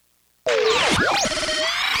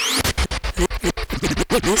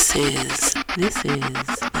This is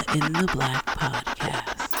the In the Black podcast.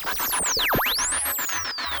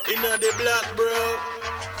 In the black, bro.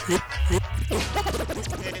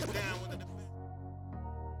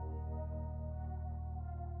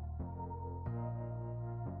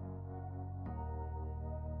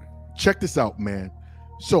 Check this out, man.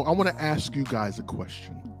 So I want to ask you guys a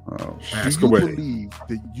question. Oh, Do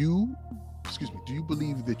you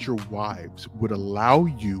believe that your wives would allow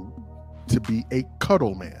you to be a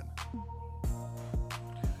cuddle man?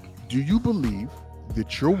 Do you believe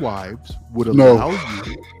that your wives would allow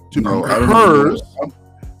you to be hers?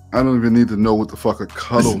 I don't even need to know what the fuck a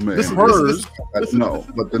cuddle man is. Hers. No,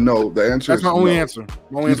 but the answer That's is my only no. answer.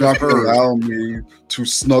 He's not going to allow me to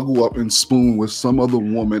snuggle up and spoon with some other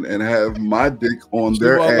woman and have my dick on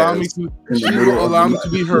their ass. She will allow me to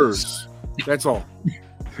be hers. That's all.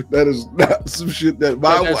 That is not some shit that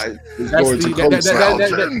my wife is going to co-sign.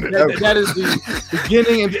 That is the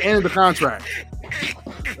beginning and the end of the contract.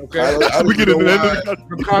 Okay.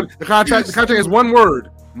 The contract is one word: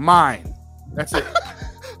 mine. That's it.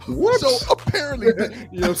 What? So apparently,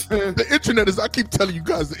 you know what I'm saying? The internet is, I keep telling you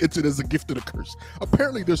guys, the internet is a gift and a curse.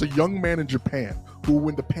 Apparently, there's a young man in Japan who,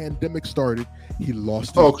 when the pandemic started, he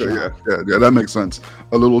lost his job. Yeah, that makes sense.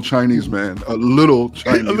 A little Chinese man. A little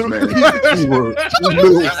Chinese man.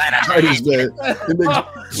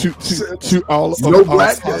 To all no of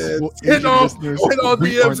black our man. Asian listeners,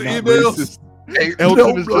 we are not racist.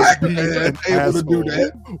 Elton is just being an asshole. Do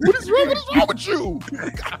that. What is wrong with you?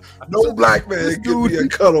 No black man can be a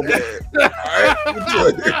cuddle man. All right?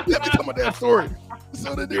 Let me tell my damn story.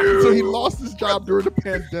 So he lost his job during the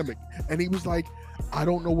pandemic, and he was like, I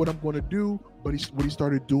don't know what I'm going to do. But what he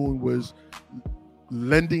started doing was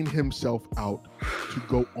lending himself out to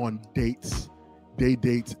go on dates,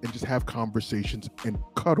 and just have conversations and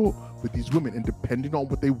cuddle with these women, and depending on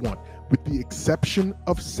what they want, with the exception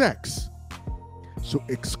of sex. So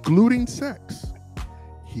excluding sex,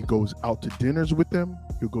 he goes out to dinners with them.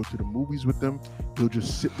 He'll go to the movies with them. He'll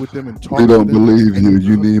just sit with them and talk. We don't believe you.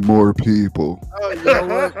 You need more people. You know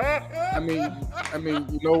what? I mean,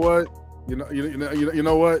 you know what? You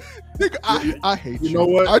know what? Nigga, I hate you. You know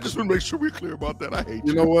what? I just want to make sure we're clear about that. I hate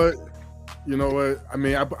you. You know what? I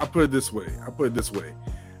mean, I put it this way.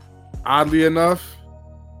 Oddly enough,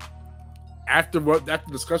 after the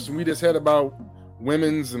discussion we just had about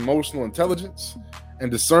women's emotional intelligence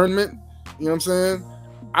and discernment, you know what I'm saying?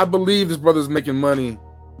 I believe this brother's making money.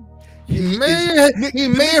 He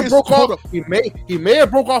may have broke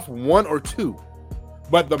off one or two,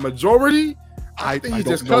 but the majority, I think he's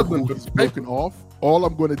just cuddling he's broken off. All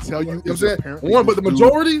I'm going to tell you is the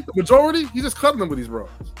majority, he's just cuddling with these bros.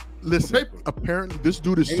 Listen, apparently this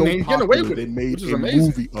dude is so popular they made a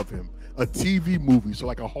movie of him, a TV movie, so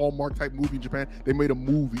like a Hallmark type movie in Japan. They made a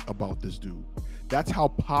movie about this dude. That's how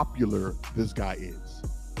popular this guy is.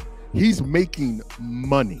 He's making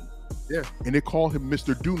money. Yeah. And they call him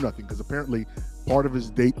Mr. Do Nothing because apparently part of his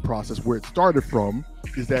date process, where it started from,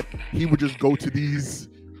 is that he would just go to these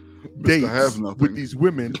dates with these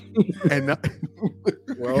women and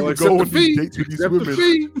well, except go on these dates with these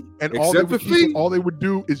women, and all they would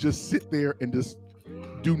do is just sit there and just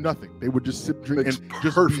do nothing. They would just sit, drink, and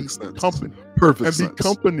just be company. Be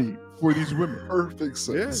company for these women. Perfect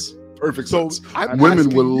sense. Yeah. Perfect so sense. Women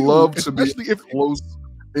would love to be in a close,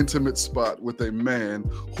 intimate spot with a man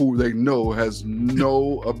who they know has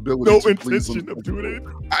no ability to please them. Of doing it.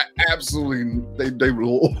 I absolutely, they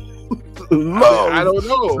love. I don't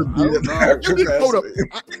know. Hold up.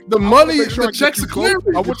 The money, the checks are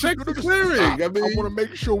clearing. I want checks are clearing. I want to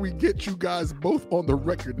make sure we get you guys both on the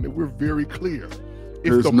record and that we're very clear.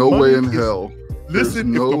 There's no way in hell.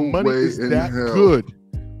 Listen, if the money is that good,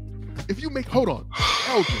 if you make, hold on,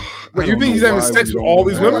 Elgin. Wait, you think he's having sex with all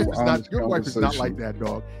these women? Your wife is not like that,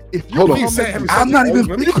 dog. If you hold on, I'm not even.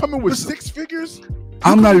 You come in with six figures.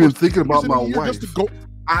 I'm not even thinking about my wife. Just to go.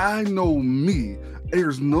 I know me.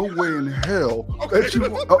 There's no way in hell that you.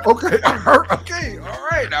 Okay, all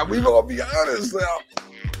right. Now we gonna be honest now.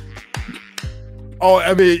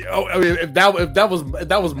 I mean, if that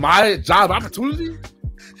was my job opportunity.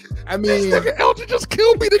 I mean, this nigga Elgin just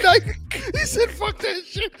killed me tonight. He said, "Fuck that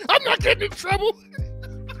shit. I'm not getting in trouble."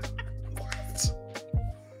 What?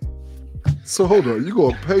 So hold on, you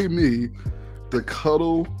gonna pay me to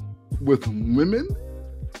cuddle with women?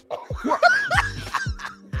 What?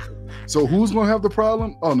 So who's gonna have the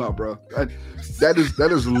problem? Oh no, bro. That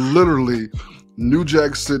is literally New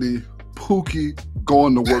Jack City Pookie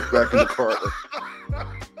going to work back in the car.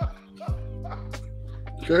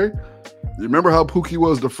 Okay. You remember how Pookie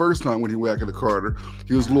was the first time when he whacked the Carter?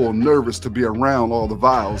 He was a little nervous to be around all the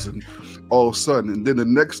vials, and all of a sudden, and then the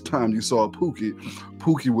next time you saw Pookie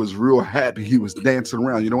was real happy. He was dancing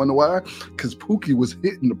around. You know why? Because Pookie was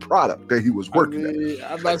hitting the product that he was working at.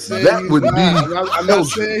 I'm not saying that he's would not. be I'm not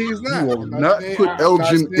saying he's not. You will I'm not saying- put I'm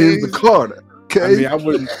Elgin not saying in the he's- Carter. Okay? I mean, I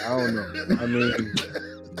wouldn't. I don't know. I mean,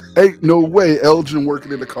 Ain't no way Elgin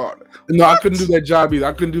working in the Carter. no, I couldn't do that job either. You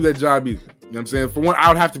know what I'm saying? For one, I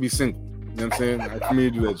would have to be single. You know what I'm saying? Like, for me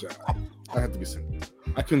to do that job, I have to be single.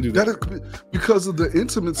 I couldn't do that. That is because of the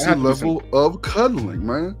intimacy I have to be level of cuddling,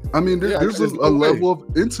 man. I mean, there's a no way. level of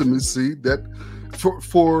intimacy that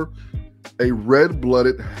for a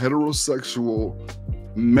red-blooded heterosexual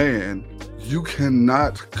man, you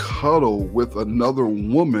cannot cuddle with another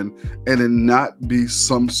woman and it not be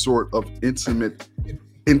some sort of intimate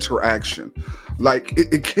interaction. Like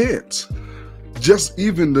it can't. Just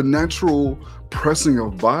even the natural pressing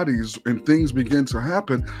of bodies and things begin to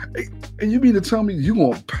happen. And you mean to tell me you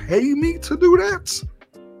gonna pay me to do that?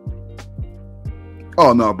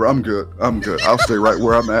 Oh no, bro, I'm good. I'll stay right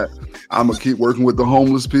where I'm at. I'm gonna keep working with the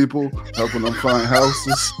homeless people, helping them find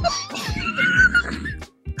houses.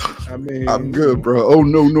 I mean, I'm good, bro. Oh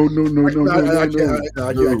no. I can't do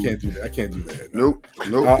that. I can't do that. Nope.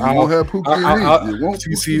 You I'll- won't have Pookie and me. You won't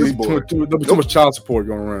You see, Pookie this boy. too much child support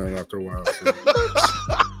going around after a while. So.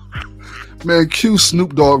 Man, Q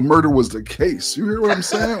Snoop Dogg murder was the case. You hear what I'm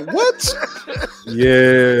saying? What?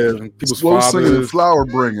 Yeah, people's Slow singing and fathers, flower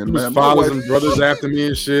bringing, people's man. My fathers wife- and brothers after me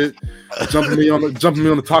and shit, jumping me on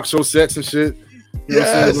the talk show sets and shit. You know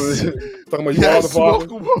what I'm saying? Talking about you all the Yes, father.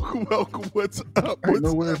 welcome. What's up? Ain't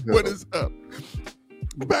no way, What is up?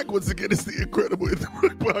 Back once again, it's the Incredible In the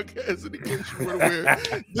Black Podcast. And in case you weren't aware,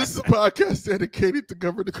 this is a podcast dedicated to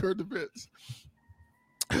cover the current events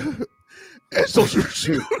and social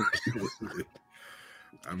issues.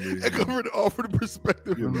 I mean, And cover it all from the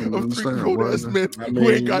perspective You don't of three understand, grown-ass right? men I who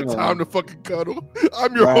mean, ain't got you know. time to fucking cuddle.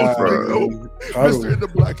 I'm your host, Big O, Cuddle. Mr. In the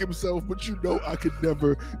Black himself, but you know I could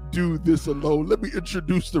never do this alone. Let me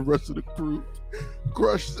introduce the rest of the crew.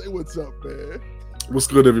 Crush, say what's up, man. What's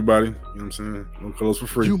good, everybody? You know what I'm saying? No colors for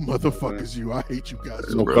free. You motherfuckers, you. I hate you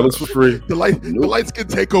guys. No colors for free. The lights can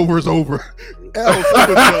take over is over. L,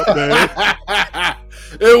 say what's up, man.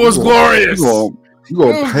 It was You glorious. You It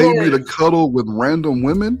gonna was pay me to glorious. cuddle with random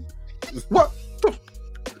women? What?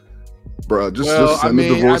 Bruh, just Well, send I the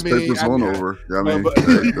mean- divorce I mean- papers I on mean- over. I mean, But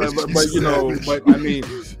you know,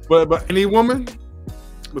 but any woman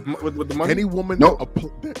with the money. Any woman Nope.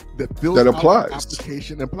 that fills That out the applies.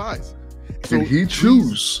 application applies. and he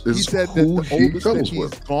chooses He is said that who the he oldest that cuddles he's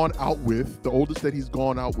with. gone out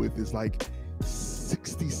with, is like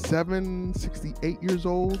 67, 68 years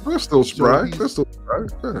old. They're still spry. he's- They're still spry.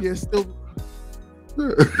 Yeah. Yeah, still.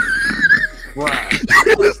 Yeah. Wow. You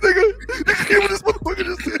hear this nigga? You hear what this motherfucker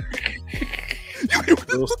just said? You hear what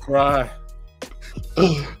They'll cry.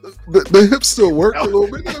 The hips still work a little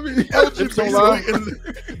bit. I mean, Elgin Hips don't lie.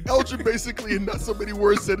 basically, in not so many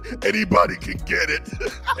words, said anybody can get it.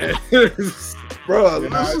 bro, Yeah,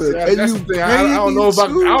 listen, that's and the you thing. I don't know if I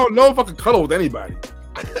don't know if I can cuddle with anybody.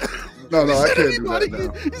 No, He I said can't do anybody that now.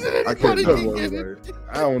 can- He said I can't anybody do can that. get it.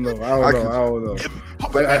 I don't know. I can- I don't know.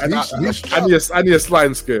 But I he's need a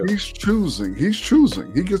sliding scale. He's choosing.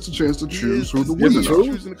 He gets a chance to choose who the He's women are.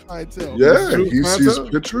 choosing the clientele. Yeah, True, he man, sees too.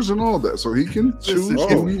 pictures and all that, so he can choose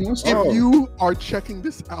Listen, who he wants to. If you are checking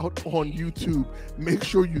this out on YouTube, make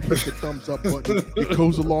sure you hit the thumbs up button. It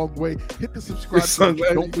goes a long way. Hit the subscribe It's button.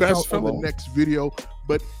 so- Don't miss that's out on the so- next video.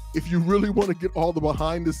 But if you really want to get all the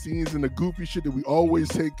behind the scenes and the goofy shit that we always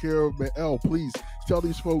take care of, man, L, please tell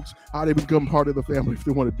these folks how they become part of the family if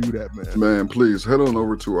they want to do that, man. Man, please head on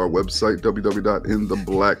over to our website,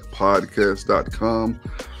 www.intheblackpodcast.com.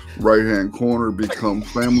 Right hand corner, become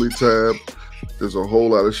family tab. There's a whole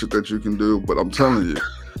lot of shit that you can do, but I'm telling you,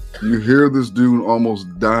 you hear this dude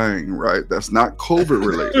almost dying, right? That's not COVID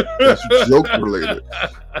related. That's joke related.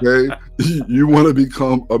 Okay? You want to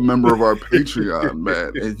become a member of our Patreon,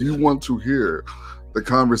 man, and you want to hear the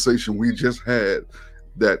conversation we just had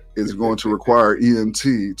that is going to require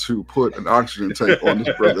EMT to put an oxygen tank on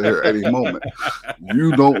this brother here at any moment.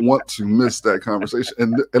 You don't want to miss that conversation.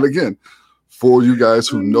 And again, for you guys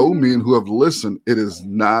who know me and who have listened, it is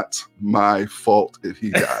not my fault if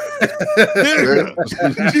he died. Okay?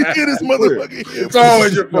 You get his motherfucking It's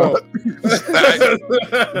always your fault.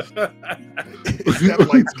 that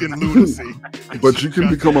light skin lunacy. But you can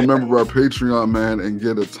become a member of our Patreon, man, and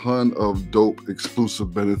get a ton of dope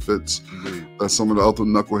exclusive benefits that some of the other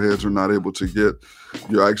knuckleheads are not able to get.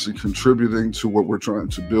 You're actually contributing to what we're trying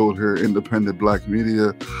to build here, independent black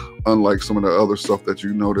media, unlike some of the other stuff that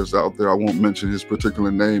you notice out there. I won't mention his particular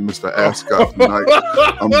name, Mr. Ascot, tonight.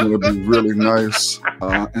 I'm going to be really nice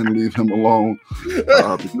and leave him alone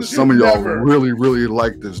because some of y'all really, really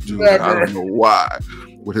like this dude. I don't know why,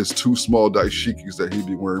 with his 2 small dashikis that he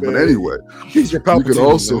be wearing. But anyway, He's your you can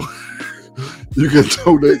also... You can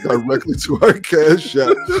donate directly to our Cash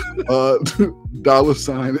App,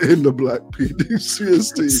 $ in the Black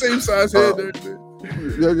PDCST. Same size head there.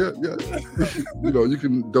 Yeah. You know, you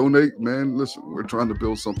can donate, man. Listen, we're trying to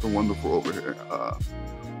build something wonderful over here.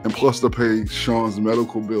 And plus to pay Sean's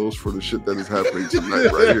medical bills for the shit that is happening tonight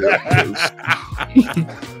right here.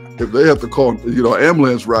 If they have to call, you know,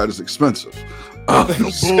 ambulance ride is expensive. No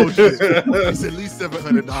bullshit. It's at least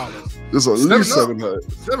 $700. It's at least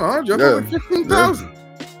 $700. 700. Yeah. 15,000.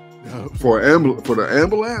 For the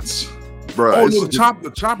ambulance, bro. Oh no,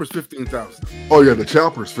 the chopper's 15,000. Oh yeah, the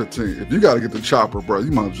chopper's 15. If you got to get the chopper, bro,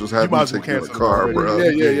 you might as well just have me take you in a car, bro.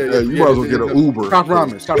 Yeah. You might as well get an Uber. Stop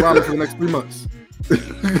ramen for the next 3 months.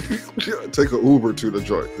 Take an Uber to the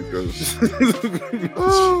joint because.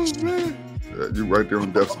 Oh man. Yeah, you right there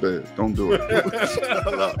on death's bed. Don't do it.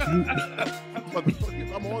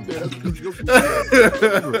 If I'm on there, that's because you're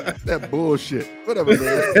that bullshit. Whatever,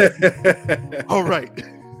 man. All right.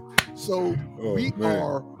 So we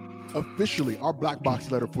are officially, our black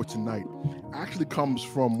box letter for tonight actually comes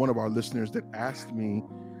from one of our listeners that asked me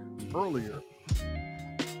earlier.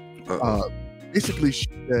 Basically, she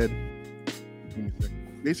said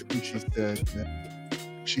that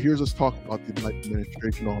she hears us talk about the Biden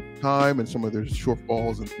administration all the time and some of their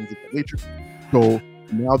shortfalls and things of that nature. So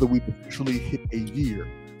now that we've officially hit a year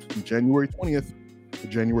from January 20th to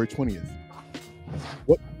January 20th,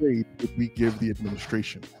 what grade would we give the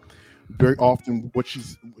administration? Very often,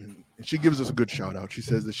 she gives us a good shout out. She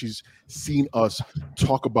says that she's seen us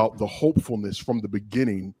talk about the hopefulness from the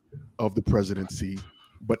beginning of the presidency,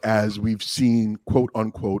 but as we've seen, quote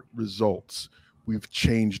unquote, results, we've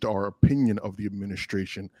changed our opinion of the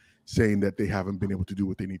administration, saying that they haven't been able to do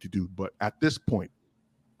what they need to do. But at this point,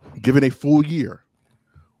 given a full year,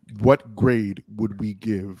 what grade would we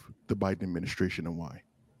give the Biden administration and why?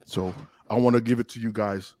 So I want to give it to you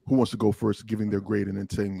guys. Who wants to go first, giving their grade and then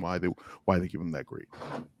saying why they give them that grade?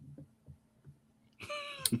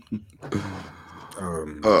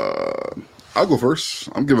 I'll go first.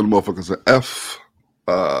 I'm giving the motherfuckers an F.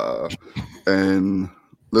 And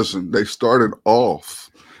listen, they started off,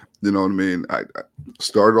 you know what I mean? I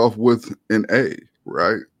started off with an A,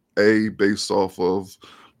 right? A based off of,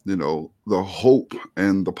 you know, the hope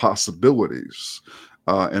and the possibilities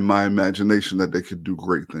and my imagination that they could do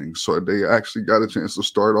great things. So they actually got a chance to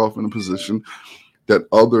start off in a position that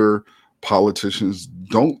other politicians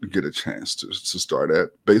don't get a chance to start at,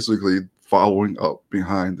 basically following up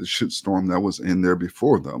behind the shitstorm that was in there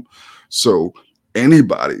before them. So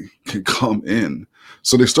anybody can come in.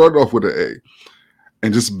 So they started off with an A.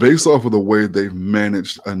 And just based off of the way they've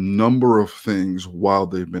managed a number of things while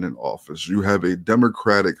they've been in office, you have a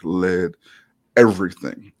Democratic-led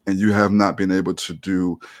everything, and you have not been able to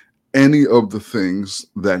do any of the things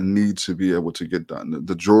that need to be able to get done.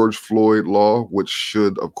 The George Floyd law, which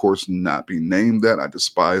should, of course, not be named that. I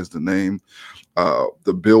despise the name.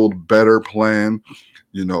 The Build Better plan,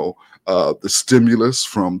 you know, the stimulus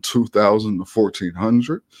from 2000 to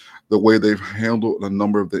 1400, the way they've handled a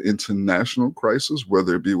number of the international crises,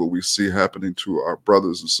 whether it be what we see happening to our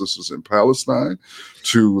brothers and sisters in Palestine,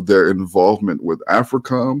 to their involvement with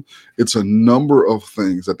AFRICOM. It's a number of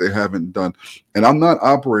things that they haven't done. And I'm not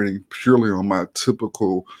operating purely on my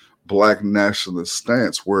typical black nationalist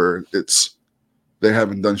stance where they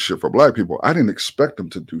haven't done shit for black people. I didn't expect them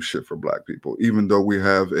to do shit for black people, even though we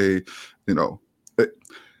have I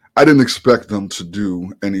didn't expect them to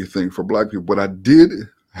do anything for black people, but I did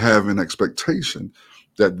have an expectation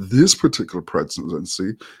that this particular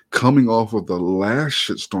presidency, coming off of the last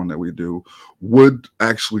shitstorm that we do, would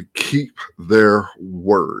actually keep their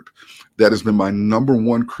word. That has been my number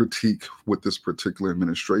one critique with this particular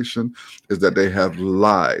administration, is that they have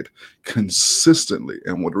lied consistently.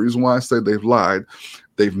 And the reason why I say they've lied,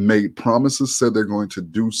 they've made promises, said they're going to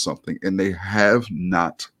do something, and they have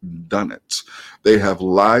not done it. They have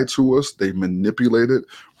lied to us. They manipulated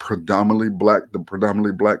the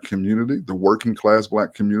predominantly black community, the working class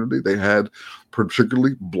black community. They had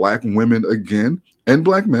particularly black women again, and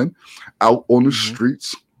black men, out on the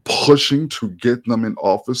streets pushing to get them in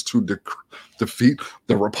office to defeat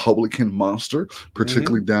the Republican monster,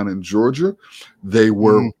 particularly down in Georgia. They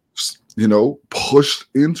were, pushed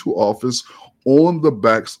into office on the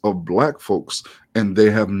backs of Black folks, and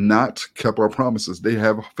they have not kept our promises. They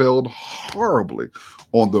have failed horribly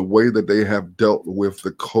on the way that they have dealt with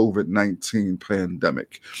the COVID-19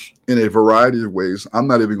 pandemic in a variety of ways. I'm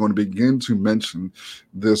not even going to begin to mention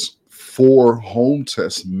this 4 home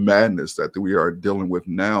test madness that we are dealing with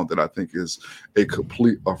now, that I think is a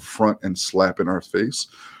complete affront and slap in our face.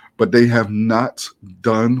 But they have not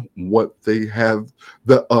done what they have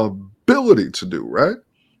the ability to do, right?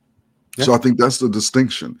 Yeah. So I think that's the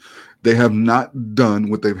distinction. They have not done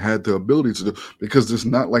what they've had the ability to do, because it's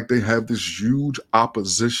not like they have this huge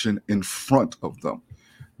opposition in front of them.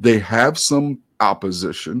 They have some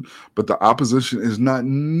opposition, but the opposition is not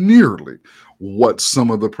nearly what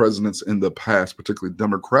some of the presidents in the past, particularly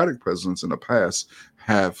Democratic presidents in the past,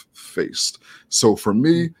 have faced. So for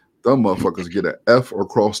me, them motherfuckers get an F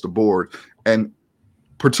across the board. And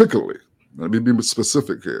particularly, let me be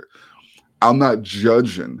specific here, I'm not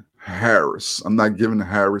judging Harris. I'm not giving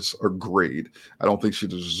Harris a grade. I don't think she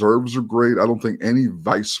deserves a grade. I don't think any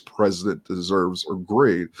vice president deserves a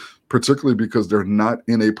grade, particularly because they're not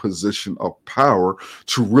in a position of power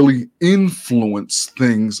to really influence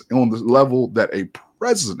things on the level that a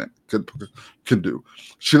president could do.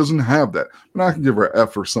 She doesn't have that. And I can give her an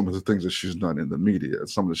F for some of the things that she's done in the media,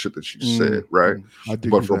 some of the shit that she said, right?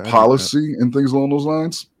 But for policy and things along those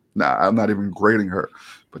lines, nah, I'm not even grading her.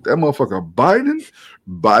 But that motherfucker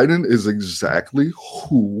Biden is exactly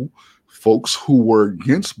who folks who were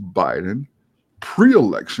against Biden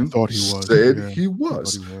pre-election said he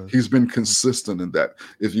was. He's been consistent in that.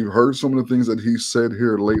 If you've heard some of the things that he said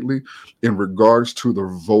here lately in regards to the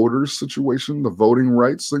voters situation, the voting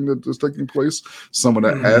rights thing that is taking place, some of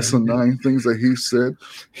the asinine things that he said,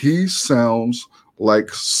 he sounds like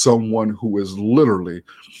someone who is literally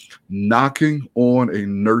knocking on a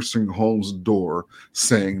nursing home's door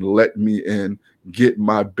saying, let me in, get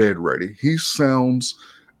my bed ready. He sounds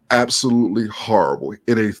absolutely horrible.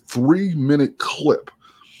 In a 3-minute clip,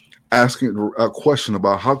 asking a question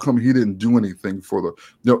about how come he didn't do anything for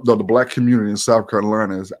the Black community in South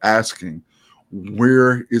Carolina, is asking,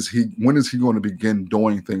 when is he going to begin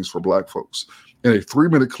doing things for Black folks? In a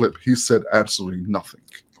 3-minute clip, he said absolutely nothing.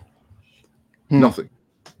 Nothing.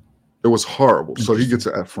 It was horrible. So he gets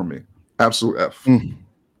an F from me. Absolute F. And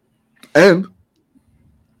I'm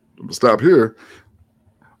gonna stop here.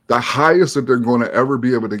 The highest that they're going to ever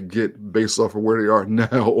be able to get based off of where they are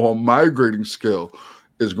now on my grading scale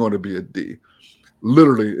is going to be a D.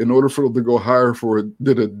 Literally, in order for them to go higher for a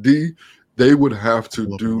D, they would have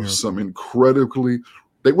to do some incredibly,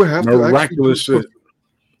 they would have miraculous to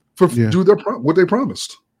do what they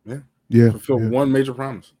promised. Fulfill one major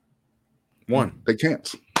promise. One. They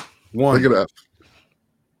can't. One. They get an F.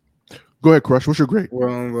 Go ahead, Crush. What's your grade? Well,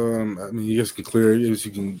 I mean, you guys can clear it, as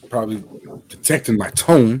you can probably detect in my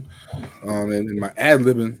tone, and in my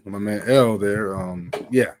ad-libbing, my man L there.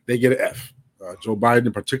 They get an F. Joe Biden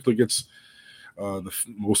in particular gets the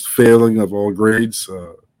most failing of all grades,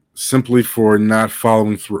 simply for not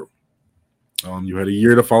following through. You had a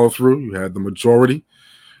year to follow through. You had the majority in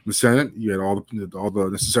the Senate. You had all the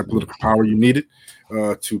necessary political power you needed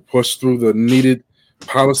to push through the needed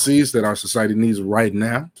policies that our society needs right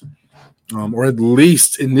now. Or at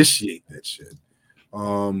least initiate that shit.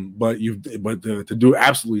 But to do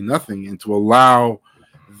absolutely nothing and to allow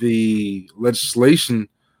the legislation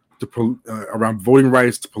to around voting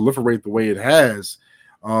rights to proliferate the way it has,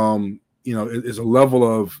 is a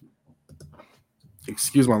level of,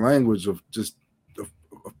 excuse my language, of just of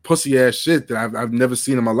pussy ass shit that I've never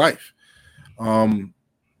seen in my life. The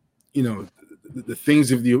things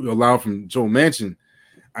that you allow from Joe Manchin,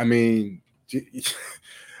 I mean.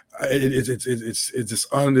 It's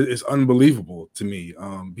unbelievable to me,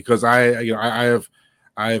 because I have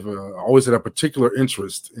always had a particular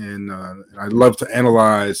interest in and I love to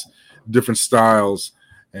analyze different styles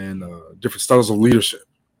and different styles of leadership.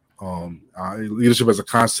 Leadership as a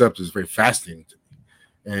concept is very fascinating to me,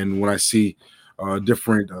 and when I see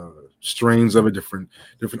different strains of it, different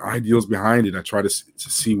ideals behind it, I try to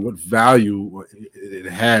see what value it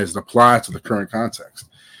has and applies to the current context.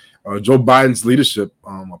 Joe Biden's leadership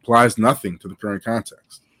applies nothing to the current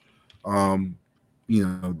context.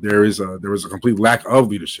 There is a complete lack of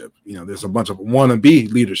leadership. There's a bunch of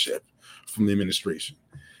wannabe leadership from the administration,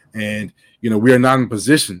 and we are not in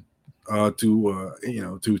position to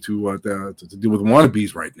deal with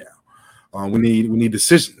wannabes right now. We need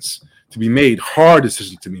decisions to be made, hard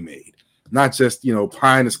decisions to be made, not just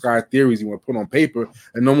pie in the sky theories you want to put on paper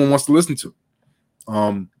and no one wants to listen to.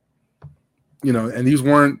 And these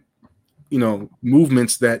weren't,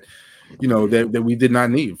 movements that, that we did not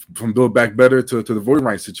need, from Build Back Better to the voting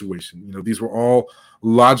rights situation. These were all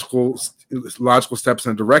logical steps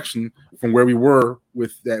in a direction from where we were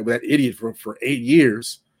with that idiot for 8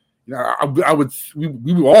 years. We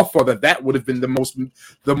all thought that would have been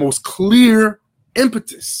the most clear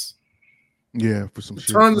impetus. Yeah, for some to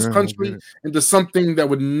shit. turn this Yeah, country into something that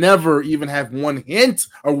would never even have one hint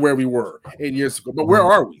of where we were 8 years ago. But where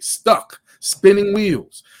are we? Stuck, spinning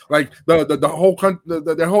wheels. Like the whole country,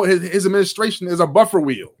 his administration is a buffer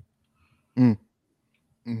wheel.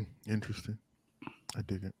 Interesting. I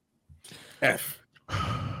dig it. F.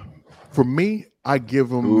 For me, I give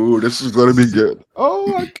him. Ooh, this is gonna be good.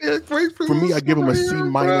 Oh, I can't wait for me, this I give him a C one,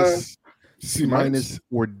 minus, C minus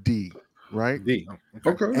or D. Right. D.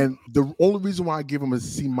 Okay. And the only reason why I give him a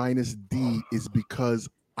C minus D is because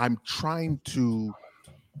I'm trying to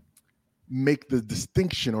make the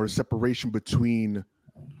distinction or the separation between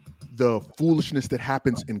the foolishness that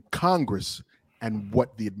happens in Congress and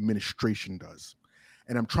what the administration does.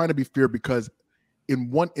 And I'm trying to be fair because in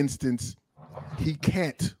one instance, he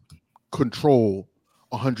can't control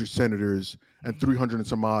 100 senators and 300 and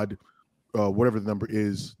some odd, whatever the number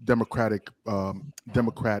is, Democrat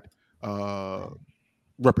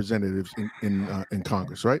representatives in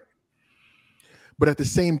Congress, right? But at the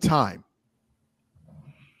same time,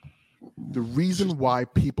 the reason why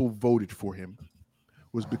people voted for him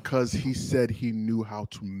was because he said he knew how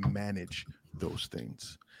to manage those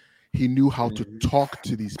things. He knew how to talk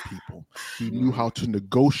to these people. He knew how to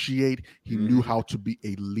negotiate. He knew how to be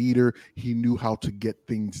a leader. He knew how to get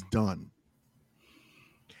things done.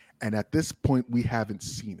 And at this point, we haven't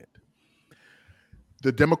seen it.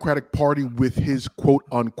 The Democratic Party, with his quote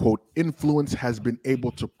unquote influence, has been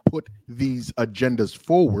able to put these agendas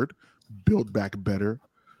forward, Build Back Better,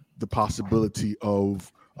 the possibility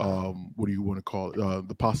of what do you want to call it?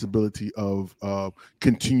 The possibility of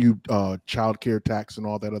continued child care tax and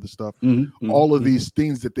all that other stuff. All of these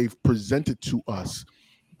things that they've presented to us.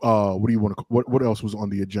 What do you want to? What else was on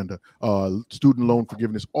the agenda? Student loan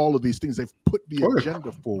forgiveness. All of these things, they've put the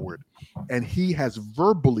agenda forward, and he has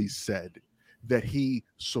verbally said that he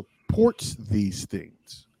supports these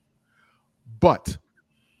things. But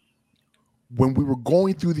when we were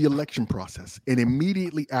going through the election process and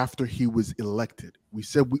immediately after he was elected, we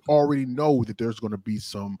said we already know that there's going to be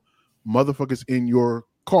some motherfuckers in your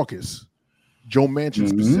caucus, Joe Manchin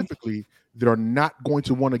specifically, that are not going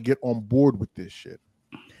to want to get on board with this shit.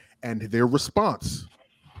 And their response,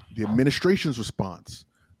 the administration's response,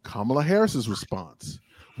 Kamala Harris's response,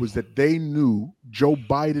 was that they knew Joe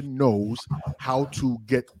Biden knows how to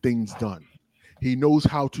get things done. He knows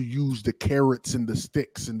how to use the carrots and the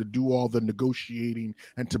sticks and to do all the negotiating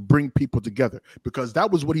and to bring people together, because that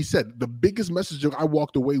was what he said. The biggest message that I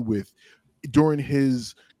walked away with during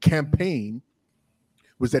his campaign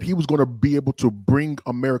was that he was going to be able to bring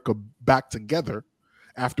America back together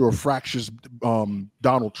after a fractious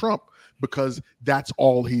Donald Trump, because that's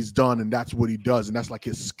all he's done and that's what he does, and that's like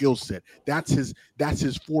his skill set. That's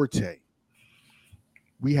his forte.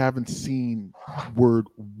 We haven't seen word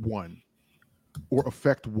one or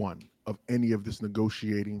effect one of any of this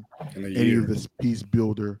negotiating, any of this peace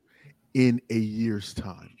builder in a year's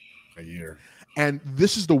time. A year. And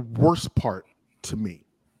this is the worst part to me,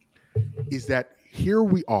 is that here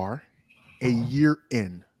we are a year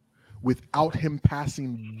in without him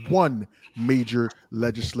passing one major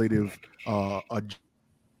legislative for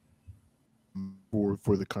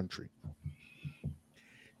the country.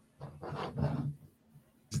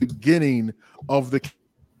 It's the beginning of the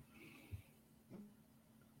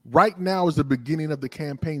right now is the beginning of the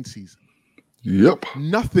campaign season. Yep.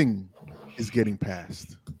 Nothing is getting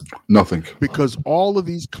passed. Nothing. Because all of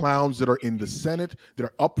these clowns that are in the Senate, that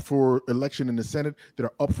are up for election in the Senate, that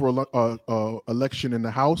are up for election in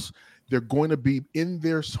the House, they're going to be in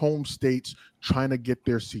their home states trying to get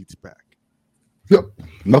their seats back. Yep.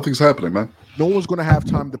 Nothing's happening, man. No one's going to have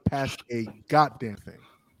time to pass a goddamn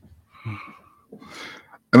thing.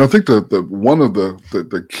 And I think that one of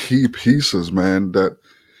the key pieces, man, that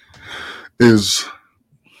is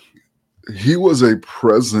he was a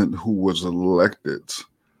president who was elected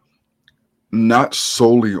not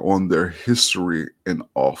solely on their history in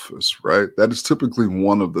office, right? That is typically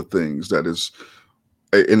one of the things that is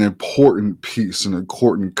an important piece, an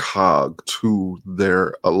important cog to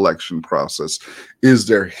their election process, is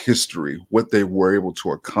their history, what they were able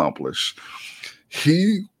to accomplish.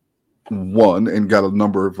 He won and got a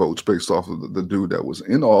number of votes based off of the dude that was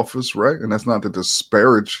in office, right? And that's not to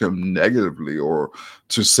disparage him negatively or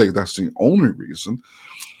to say that's the only reason,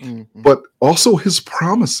 but also his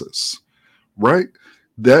promises, right?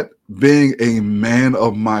 that being a man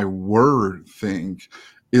of my word thing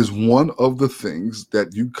is one of the things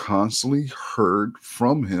that you constantly heard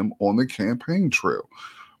from him on the campaign trail.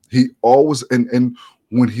 He always, and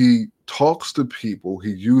when he talks to people,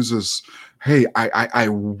 he uses, hey, I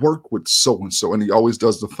work with so-and-so, and he always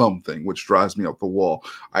does the thumb thing, which drives me up the wall.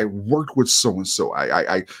 I worked with so-and-so.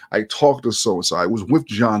 I talked to so-and-so. I was with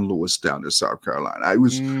John Lewis down in South Carolina. I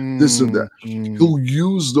was this and that. He'll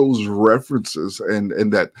use those references and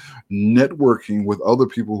that networking with other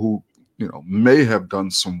people who, may have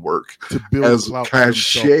done some work to build as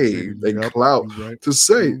cachet and clout to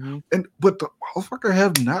say, but the motherfucker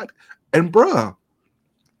have not, and bruh,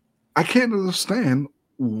 I can't understand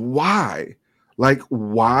why. Like,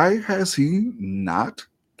 why has he not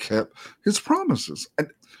kept his promises? And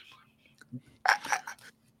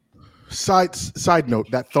side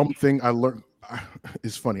note, that thumb thing I learned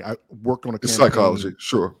is funny. I worked on a campaign. It's psychology,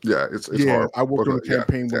 sure. Yeah, it's hard. I worked on a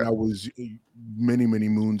campaign when I was many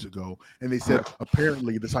moons ago, and they said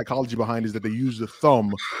apparently the psychology behind is that they use the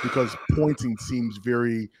thumb because pointing seems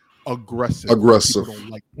very aggressive. People don't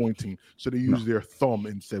like pointing, so they use their thumb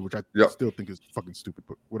instead, which I still think is fucking stupid,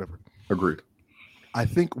 but whatever. Agreed. I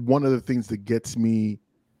think one of the things that gets me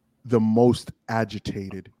the most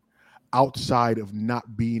agitated outside of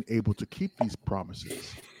not being able to keep these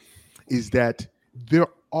promises is that there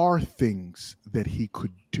are things that he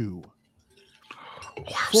could do.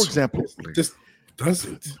 For example, just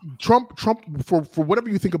doesn't. Trump for whatever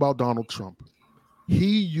you think about Donald Trump,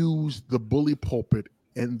 he used the bully pulpit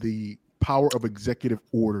and the power of executive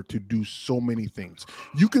order to do so many things.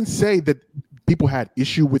 You can say that people had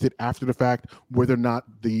issue with it after the fact, whether or not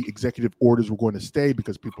the executive orders were going to stay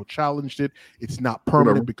because people challenged it. It's not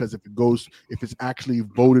permanent because if it's actually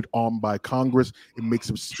voted on by Congress, it makes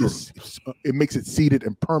it seated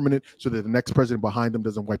and permanent so that the next president behind them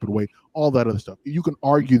doesn't wipe it away. All that other stuff. You can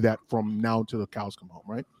argue that from now until the cows come home,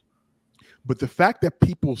 right? But the fact that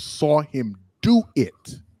people saw him do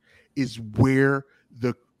it is where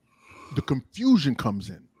the confusion comes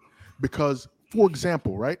in. Because, for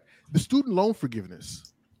example, right, the student loan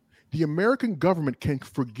forgiveness, the American government can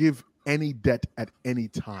forgive any debt at any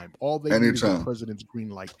time. All they need is the president's green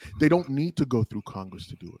light. They don't need to go through Congress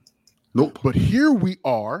to do it. Nope. But here we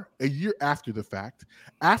are, a year after the fact,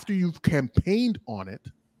 after you've campaigned on it,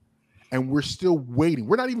 and we're still waiting.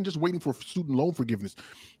 We're not even just waiting for student loan forgiveness.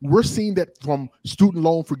 We're seeing that from student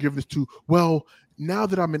loan forgiveness to, well, now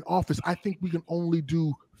that I'm in office, I think we can only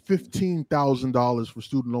do $15,000 for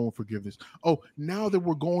student loan forgiveness. Oh, now that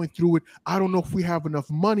we're going through it, I don't know if we have enough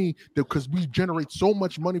money because we generate so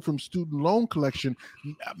much money from student loan collection.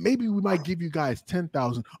 Maybe we might give you guys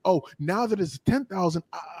 10,000. Oh, now that it's 10,000,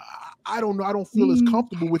 I don't know. I don't feel as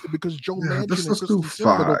comfortable with it because Joe Manchin and Kristen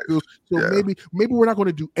Sinema don't feel. So maybe we're not going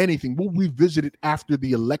to do anything. We'll revisit it after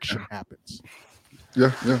the election happens.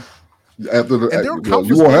 Yeah. After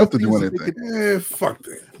you won't have to do anything. Fuck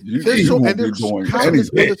that. There's countless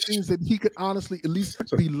other things that he could honestly at least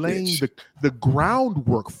be laying the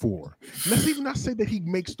groundwork for. Let's even not say that he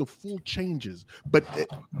makes the full changes, but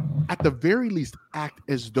at the very least act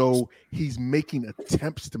as though he's making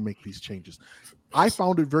attempts to make these changes. I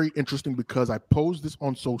found it very interesting because I posed this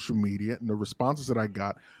on social media and the responses that I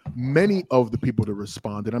got, many of the people that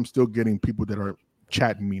responded, I'm still getting people that are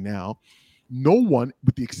chatting me now. No one,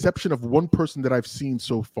 with the exception of one person that I've seen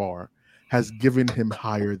so far, has given him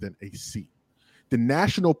higher than a C. The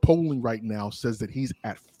national polling right now says that he's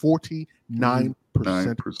at 49%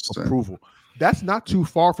 approval. That's not too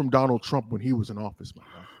far from Donald Trump when he was in office, my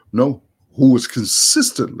guy. No, who was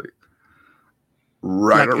consistently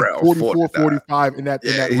right around 44, 45 in that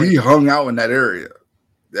he range. Hung out in that area.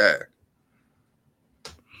 Yeah.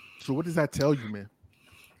 So what does that tell you, man?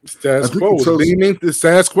 Status quo. The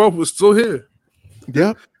status quo was still here.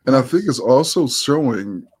 Yeah. And I think it's also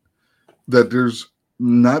showing that there's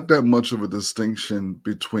not that much of a distinction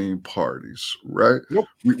between parties, right? Nope.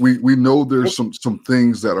 We know there's some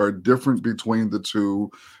things that are different between the two.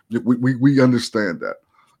 We understand that.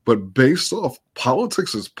 But based off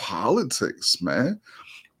politics is politics, man.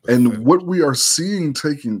 And what we are seeing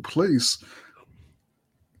taking place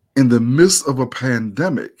in the midst of a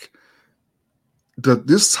pandemic, that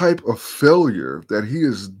this type of failure that he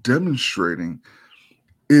is demonstrating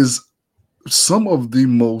is some of the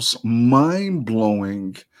most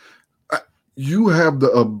mind-blowing. You have the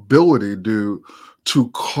ability, dude, to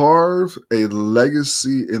carve a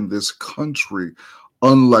legacy in this country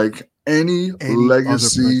unlike any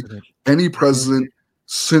legacy, any president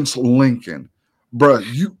since Lincoln. Bruh,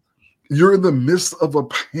 you're in the midst of a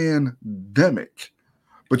pandemic.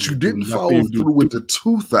 But you didn't follow through with the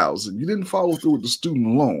 2,000. You didn't follow through with the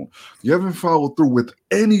student loan. You haven't followed through with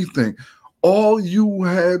anything. All you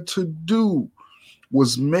had to do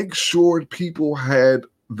was make sure people had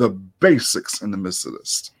the basics in the midst of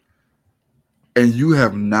this. And you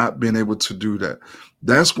have not been able to do that.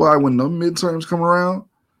 That's why when the midterms come around,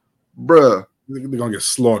 bruh, they're gonna get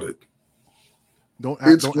slaughtered.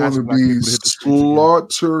 It's going to be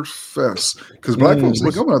slaughter fest because black folks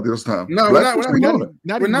ain't coming out there this time. No, not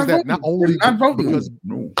only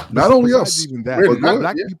us. Even that,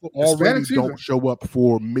 black people already don't show up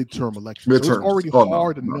for midterm elections. So it's already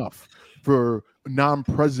hard enough for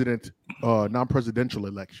non-presidential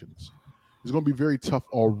elections. It's going to be very tough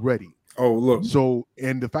already. Oh, look. So,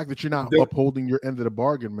 and the fact that you're not upholding your end of the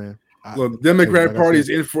bargain, man. Look, the Democrat Party is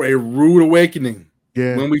in for a rude awakening.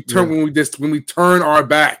 Yeah. When we turn our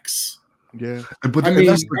backs. Yeah.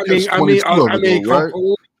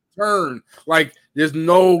 Turn. Like there's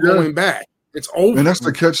no going back. It's over. And that's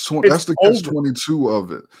the catch-20. That's the catch-22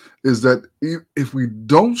 of it. Is that if we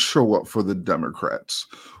don't show up for the Democrats,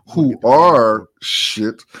 who are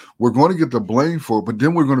shit, we're going to get the blame for it. But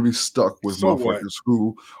then we're going to be stuck with motherfuckers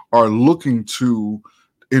who are looking to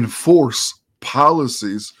enforce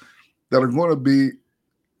policies that are going to be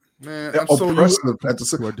oppressive at the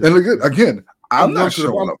same. And again, I'm not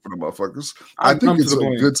showing up for the motherfuckers. I think it's a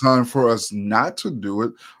good time for us not to do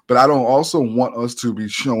it, but I don't also want us to be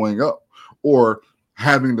showing up or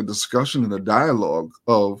having the discussion and the dialogue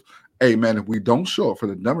of, hey, man, if we don't show up for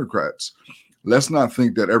the Democrats, let's not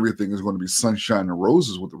think that everything is going to be sunshine and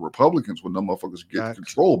roses with the Republicans when them motherfuckers get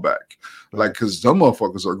control back. Like, because them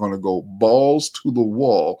motherfuckers are going to go balls to the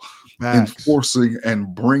wall, enforcing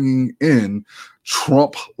and bringing in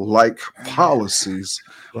Trump-like policies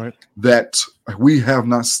that we have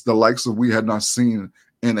not, the likes of we had not seen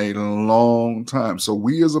in a long time. So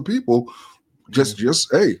we as a people, just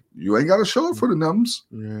hey, you ain't got to show up for the numbers.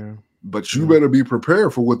 Yeah. But you better be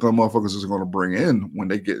prepared for what them motherfuckers is going to bring in when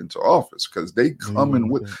they get into office, because they come in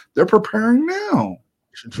with, they're preparing now.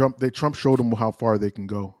 Trump showed them how far they can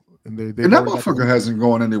go, and that motherfucker hasn't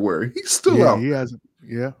gone anywhere. He's still out. He hasn't.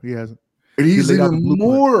 Yeah, he hasn't. And he's even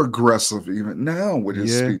more aggressive even now with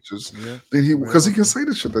his speeches than he, because he can say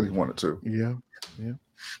the shit that he wanted to. Yeah, yeah.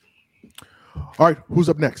 All right, who's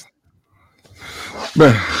up next?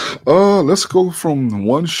 Man, let's go from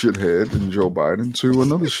one shithead in Joe Biden to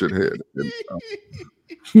another shithead.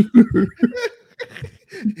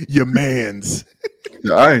 Your man's.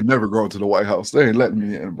 Yeah, I ain't never going to the White House. They ain't letting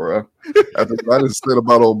me in, bro. After I just said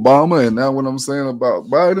about Obama, and now what I'm saying about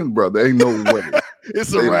Biden, bro, there ain't no way.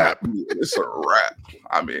 It's a wrap. It's a wrap.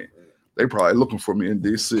 I mean, they probably looking for me in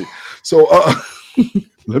DC. So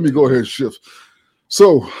let me go ahead and shift.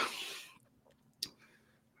 So,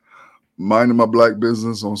 minding my black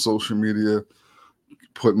business on social media,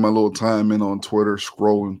 putting my little time in on Twitter,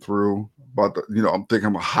 scrolling through about the, I'm thinking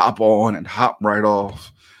I'm gonna hop on and hop right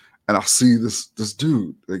off. And I see this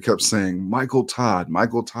dude. They kept saying Michael Todd. And I'm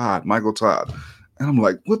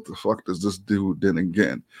like, what the fuck does this dude then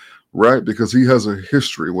again? Right? Because he has a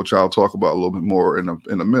history, which I'll talk about a little bit more in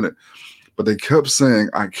a minute. But they kept saying,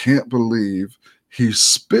 I can't believe he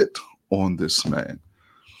spit on this man.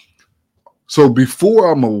 So before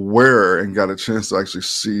I'm aware and got a chance to actually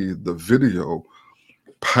see the video,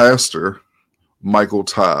 Pastor Michael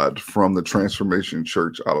Todd from the Transformation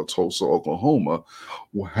Church out of Tulsa, Oklahoma,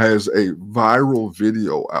 has a viral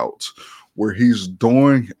video out where he's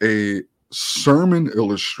doing a sermon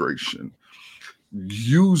illustration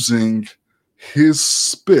using his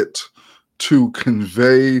spit to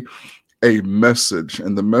convey a message.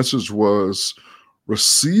 And the message was,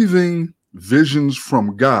 receiving visions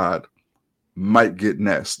from God might get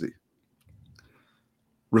nasty.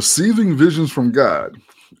 Receiving visions from God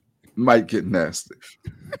might get nasty.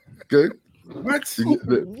 Okay? What?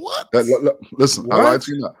 Listen, I lied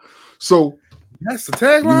to you now. So that's the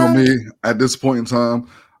tagline. Me, at this point in time,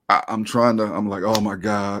 I'm like, oh my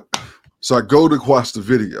God. So I go to watch the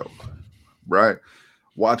video, right?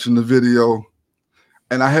 Watching the video,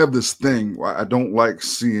 and I have this thing where I don't like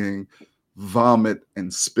seeing vomit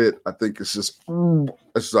and spit. I think it's just,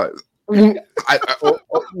 it's like, it's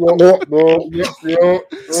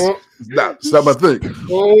not my thing.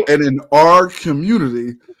 And in our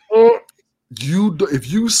community,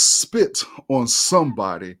 if you spit on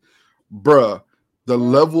somebody, bruh, the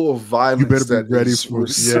level of violence that is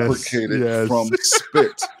reciprocated from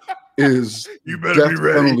spit is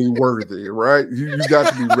definitely worthy, right? You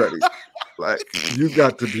got to be ready. Like, you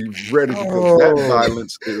got to be ready because that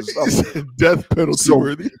violence is death penalty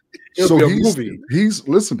worthy. So he's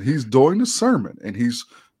doing the sermon, and he's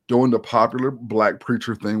doing the popular black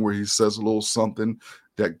preacher thing where he says a little something,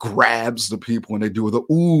 that grabs the people and they do the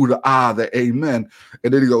ooh, the ah, the amen.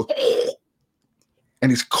 And then he goes,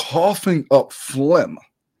 and he's coughing up phlegm.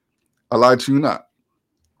 I lied to you not.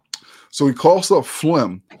 So he coughs up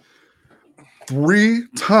phlegm 3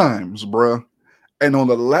 times, bruh. And on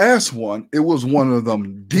the last one, it was one of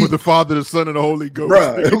them deep. For the Father, the Son, and the Holy Ghost.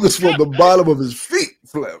 Bruh, it was from the bottom of his feet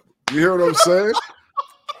phlegm. You hear what I'm saying?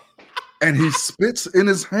 And he spits in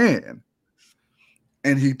his hand.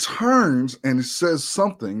 And he turns and he says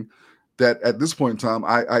something that at this point in time,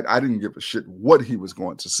 I didn't give a shit what he was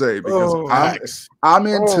going to say because I'm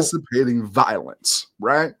anticipating violence,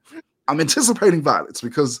 right? I'm anticipating violence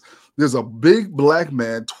because there's a big black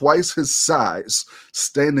man twice his size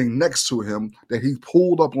standing next to him that he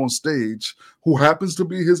pulled up on stage who happens to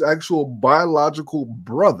be his actual biological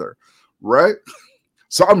brother, right?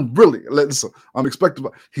 So I'm expecting,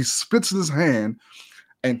 he spits in his hand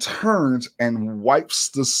and turns and wipes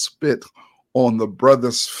the spit on the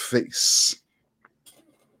brother's face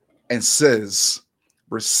and says,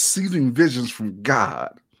 receiving visions from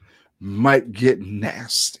God might get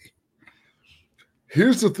nasty.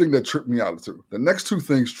 Here's the thing that tripped me out too. The next 2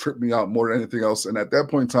 things tripped me out more than anything else. And at that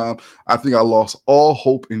point in time, I think I lost all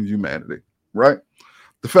hope in humanity, right?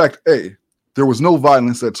 The fact, A, there was no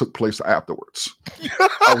violence that took place afterwards.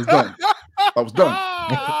 I was done.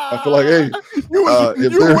 I feel like, hey, you were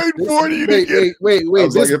waiting for it. Wait.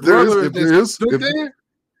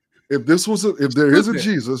 If there is a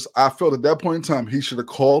Jesus, I felt at that point in time he should have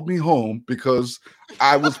called me home because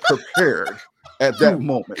I was prepared at that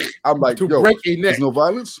moment. I'm like, yo, there's no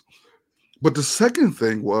violence. But the second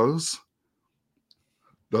thing was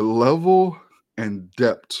the level and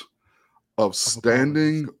depth of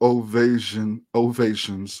standing ovations,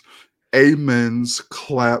 amens,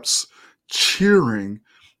 claps, cheering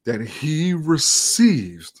that he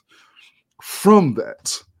received from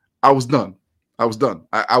that. I was done. I was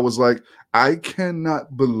like, I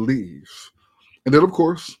cannot believe. And then, of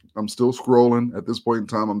course, I'm still scrolling. At this point in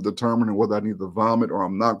time, I'm determining whether I need to vomit or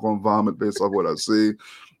I'm not going to vomit based off what I see.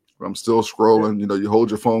 But I'm still scrolling. You know, you hold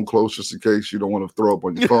your phone close just in case you don't want to throw up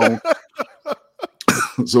on your phone.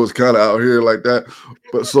 So it's kind of out here like that.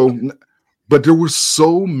 But there were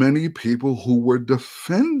so many people who were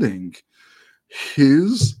defending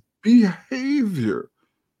his behavior.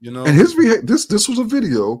 You know, and his behavior. This was a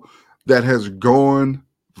video that has gone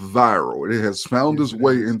viral. It has found its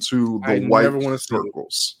way into the white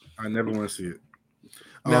circles. I never want to see it.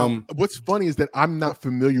 Now, what's funny is that I'm not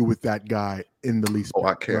familiar with that guy in the least.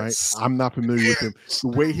 I can't. Right? I'm not familiar with him. The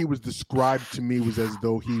way he was described to me was as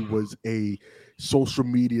though he was a social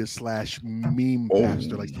media / meme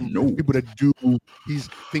master, like people that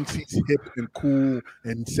thinks he's hip and cool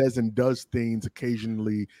and says and does things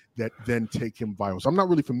occasionally that then take him viral. So I'm not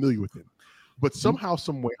really familiar with him, but somehow,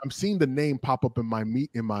 some way, I'm seeing the name pop up in my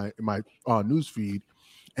news feed,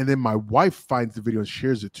 and then my wife finds the video and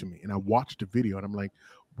shares it to me, and I watch the video, and I'm like,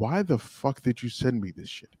 "Why the fuck did you send me this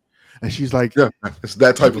shit?" And she's like, "Yeah, it's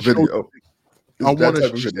that type of video." I'm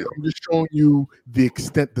just showing you the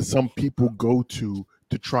extent that some people go to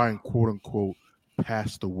try and quote unquote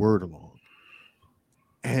pass the word along.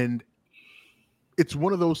 And it's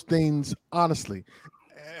one of those things, honestly,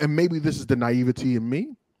 and maybe this is the naivety in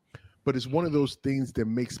me, but it's one of those things that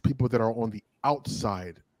makes people that are on the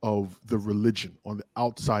outside of the religion, on the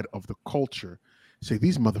outside of the culture, say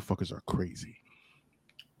these motherfuckers are crazy.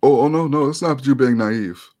 Oh no, it's not you being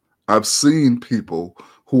naive. I've seen people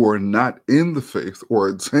who are not in the faith or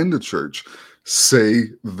attend the church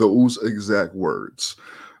say those exact words.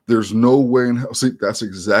 There's no way in hell. See, that's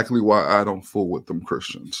exactly why I don't fool with them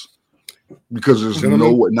Christians. Because there's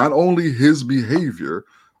no way, not only his behavior,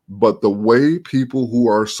 but the way people who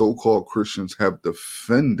are so-called Christians have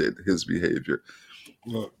defended his behavior.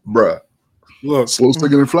 Look, slow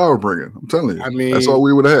sticking and flower bringing. I'm telling you. I mean, that's all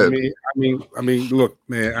we would have had. I mean, look,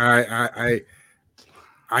 man,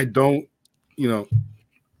 I don't, you know,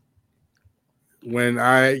 when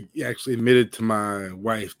I actually admitted to my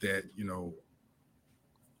wife that, you know,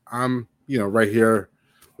 I'm, you know, right here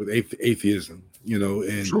with atheism, you know,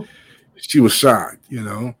 and she was shocked, you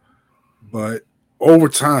know, but over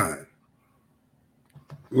time,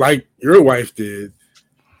 like your wife did,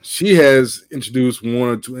 she has introduced 1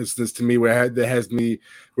 or 2 instances to me where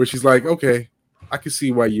she's like, okay, I can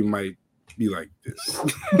see why you might be like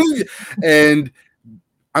this. And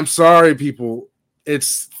I'm sorry, people.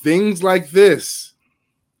 It's things like this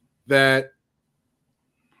that,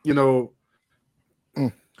 you know,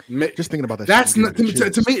 just thinking about that. That's not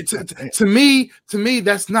to me.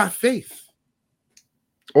 That's not faith.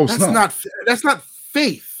 Oh, that's not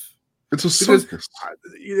faith. It's a circus.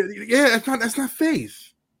 Yeah, that's not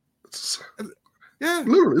faith. Yeah,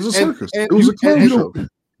 Literally, it's a circus. and It was a clown you show. don't-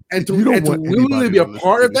 and You don't to want willingly anybody be a to listen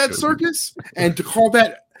part to of this that show. circus and to call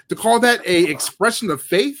that a expression of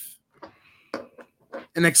faith,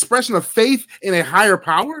 an expression of faith in a higher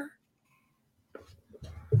power.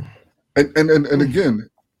 And again,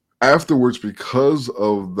 afterwards, because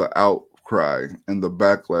of the outcry and the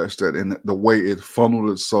backlash that and the way it funneled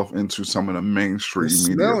itself into some of the mainstream The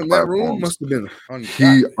media smell in that room platforms, must have been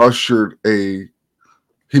he ushered he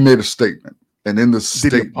made a statement. And in the Did he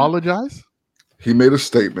statement, apologize? he made a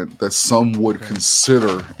statement that some would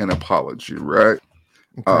consider an apology, right?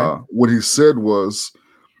 Okay. What he said was,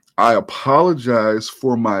 I apologize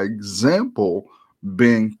for my example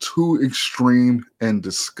being too extreme and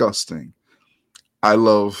disgusting. I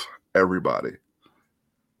love everybody.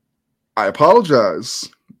 I apologize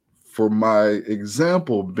for my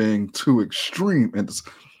example being too extreme. And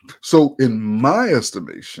so, in my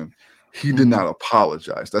estimation, he did not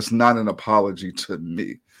apologize. That's not an apology to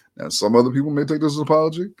me. Now, some other people may take this as an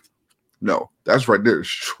apology. No, that's right there. It's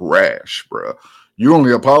trash, bro. You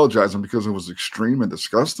only apologizing because it was extreme and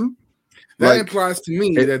disgusting. That implies to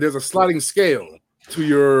me that there's a sliding scale to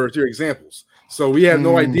your examples. So we have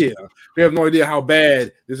no idea. We have no idea how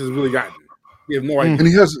bad this has really gotten. We have no idea. And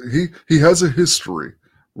he has a history,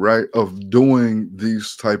 right, of doing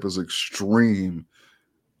these type of extreme,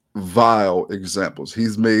 vile examples.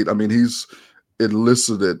 He's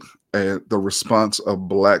elicited the response of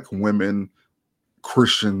Black women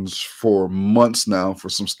Christians for months now for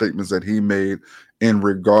some statements that he made in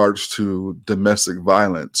regards to domestic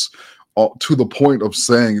violence, to the point of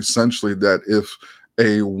saying essentially that if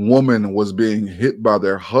a woman was being hit by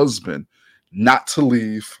their husband, not to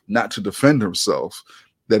leave, not to defend herself,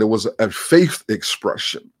 that it was a faith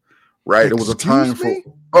expression, right? It was a time for,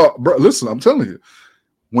 bro, listen, I'm telling you,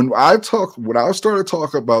 when I started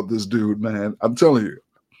talking about this dude, man, I'm telling you,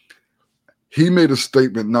 he made a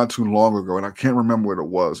statement not too long ago, and I can't remember what it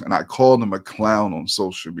was, and I called him a clown on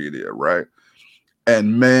social media, right?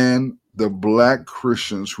 And man, the Black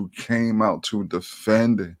Christians who came out to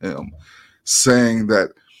defend him, saying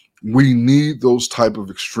that we need those type of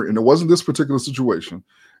extreme, and it wasn't this particular situation,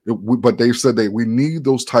 but they said we need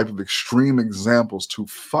those type of extreme examples to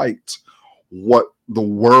fight what the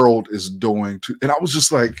world is doing to. And I was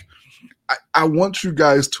just like, I want you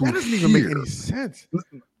guys to That doesn't even make any sense.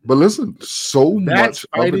 But listen, That's much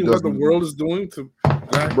fighting what the world is doing to.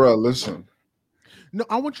 Bro, listen. No,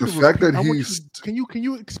 I want you the to fact repeat, that can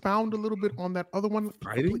you expound a little bit on that other one?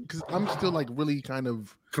 Because I'm still like really kind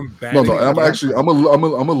of combating. No, I'm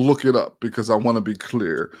gonna look it up because I want to be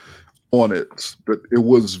clear on it. But it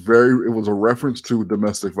was a reference to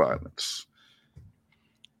domestic violence.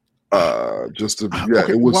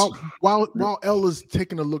 It was while Ella's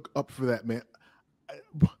taking a look up for that, man.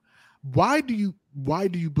 Why do you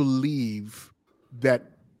believe that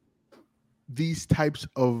these types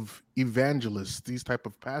of evangelists, these type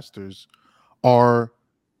of pastors are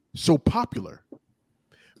so popular?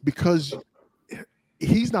 Because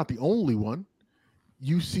he's not the only one.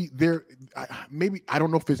 You see there, maybe, I don't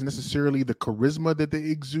know if it's necessarily the charisma that they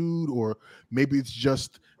exude, or maybe it's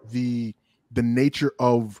just the nature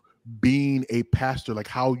of being a pastor, like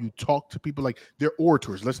how you talk to people, like they're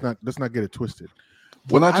orators. Let's not get it twisted.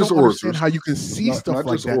 Well, not just orators. How you can see stuff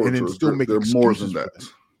like that and then still make excuses. More than that.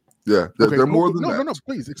 Yeah, they're more than that. No,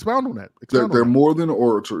 please expound on that. They're more than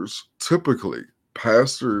orators. Typically,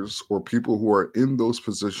 pastors or people who are in those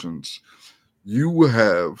positions, you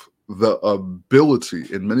have the ability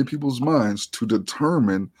in many people's minds to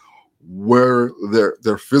determine where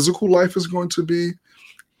their physical life is going to be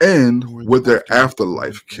and what their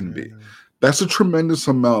afterlife can be. That's a tremendous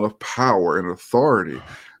amount of power and authority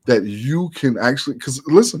that you can actually, because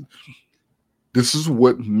listen, this is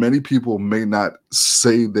what many people may not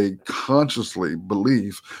say they consciously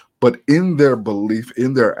believe, but in their belief,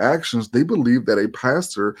 in their actions, they believe that a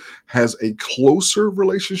pastor has a closer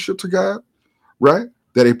relationship to God, right?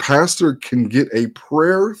 That a pastor can get a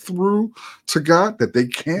prayer through to God that they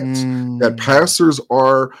can't, that pastors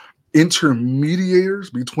are intermediators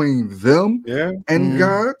between them and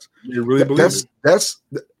God. They really believe that's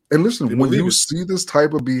and listen, when you see this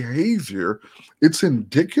type of behavior, it's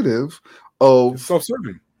indicative of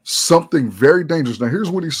self-serving, something very dangerous. Now, here's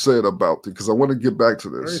what he said about it, because I want to get back to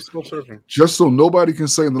this. Very self-serving. Just so nobody can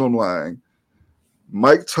say that I'm lying.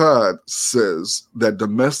 Mike Todd says that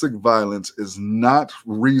domestic violence is not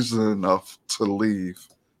reason enough to leave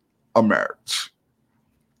a marriage.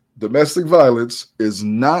 Domestic violence is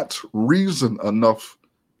not reason enough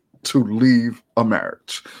to leave a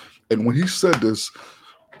marriage. And when he said this,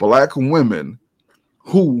 Black women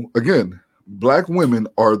who, again, Black women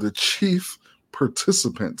are the chief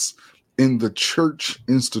participants in the church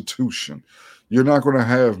institution, you're not going to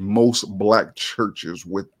have most black churches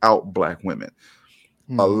without black women.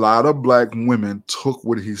 A lot of black women took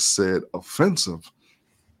what he said offensive.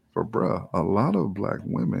 But bruh, a lot of black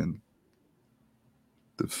women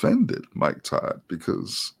defended Mike Todd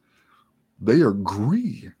because they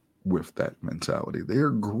agree with that mentality. They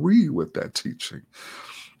agree with that teaching.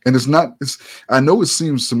 And I know it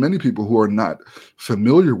seems to many people who are not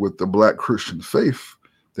familiar with the Black Christian faith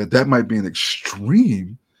that might be an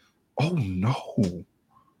extreme. Oh no,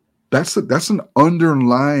 that's an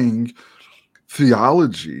underlying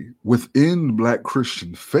theology within Black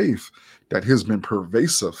Christian faith that has been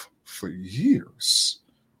pervasive for years,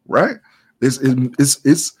 right?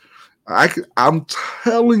 I'm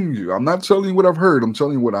telling you, I'm not telling you what I've heard, I'm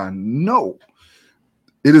telling you what I know.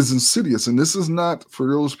 It is insidious, and this is not for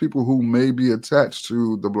those people who may be attached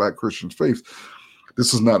to the Black Christian faith.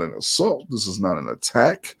 This is not an assault. This is not an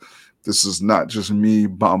attack. This is not just me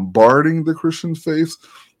bombarding the Christian faith.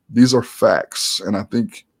 These are facts, and I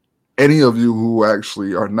think any of you who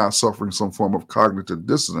actually are not suffering some form of cognitive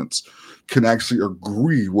dissonance can actually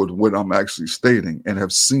agree with what I'm actually stating and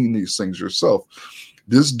have seen these things yourself.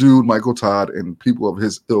 This dude, Michael Todd, and people of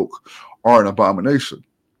his ilk are an abomination.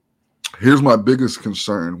 Here's my biggest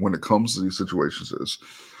concern when it comes to these situations is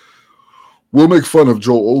we'll make fun of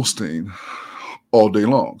Joel Osteen all day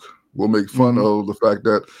long. We'll make fun of the fact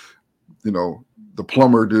that, the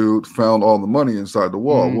plumber dude found all the money inside the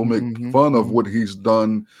wall. We'll make fun of what he's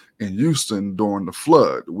done in Houston during the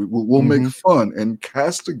flood. We'll make fun and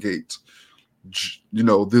castigate,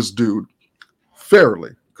 this dude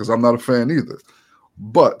fairly, because I'm not a fan either.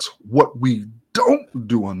 But what we don't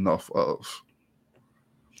do enough of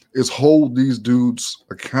is hold these dudes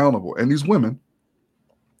accountable and these women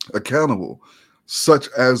accountable, such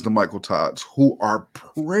as the Michael Todds, who are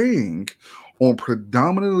preying on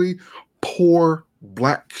predominantly poor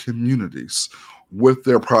Black communities with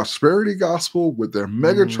their prosperity gospel, with their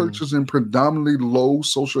mega churches in predominantly low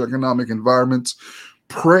socioeconomic environments,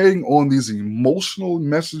 preying on these emotional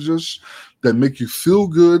messages that make you feel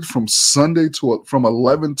good from from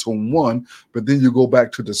 11 to 1, but then you go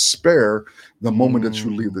back to despair the moment that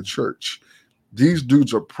you leave the church. These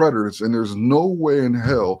dudes are predators, and there's no way in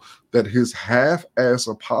hell that his half-ass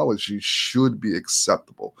apology should be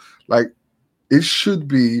acceptable. Like, it should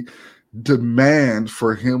be demand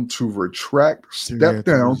for him to retract, step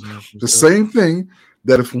down. The same thing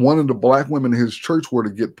that if one of the Black women in his church were to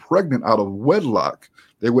get pregnant out of wedlock,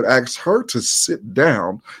 they would ask her to sit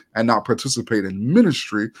down and not participate in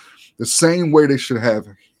ministry, the same way they should have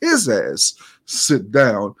his ass sit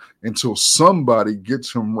down until somebody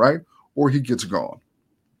gets him right or he gets gone.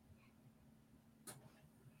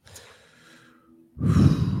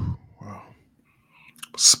 Wow.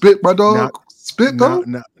 Spit, my dog. Spit, dog.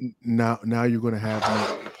 Now you're going to have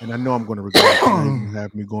me, and I know I'm going to regret it, you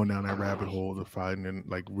have me going down that rabbit hole of fighting and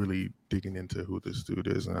like really digging into who this dude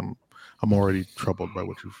is, and I'm already troubled by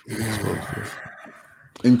what you've exposed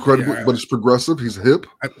to. Incredible, but it's progressive. He's hip,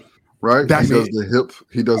 right?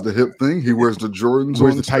 He does the hip thing. He wears the Jordans. He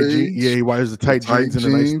wears the tight jeans. Yeah, he wears the tight jeans and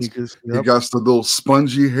the nice sneakers. Yep. He got the little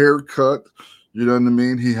spongy haircut. You know what I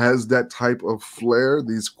mean? He has that type of flair.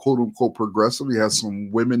 These quote unquote progressive. He has some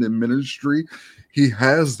women in ministry. He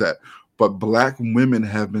has that. But Black women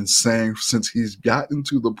have been saying since he's gotten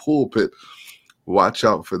to the pulpit, watch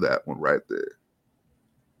out for that one right there.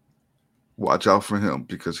 Watch out for him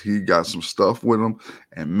because he got some stuff with him,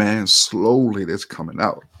 and man, slowly that's coming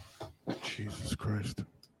out. Jesus Christ.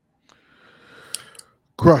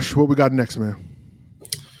 Crush, what we got next, man?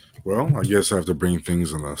 Well, I guess I have to bring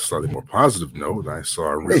things on a slightly more positive note. I saw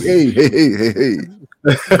a really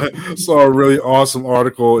saw a really awesome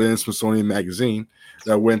article in Smithsonian Magazine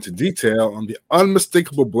that went into detail on the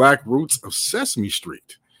unmistakable Black roots of Sesame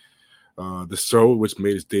Street. The show, which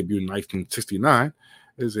made its debut in 1969,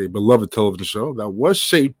 is a beloved television show that was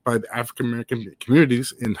shaped by the African American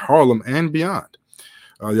communities in Harlem and beyond.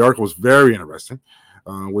 The article was very interesting,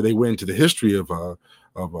 where they went into the history of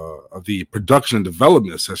the production and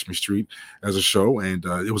development of Sesame Street as a show, and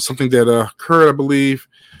it was something that occurred, I believe,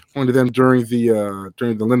 according to them during the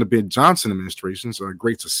Lyndon B. Johnson administration's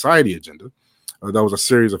Great Society agenda. That was a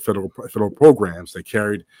series of federal programs that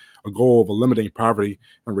carried a goal of eliminating poverty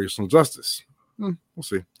and racial injustice. We'll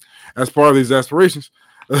see. As part of these aspirations,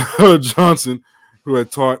 Johnson, who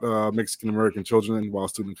had taught Mexican-American children while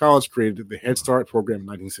student in college, created the Head Start program in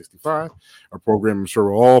 1965, a program I'm sure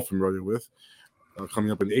we're all familiar with, coming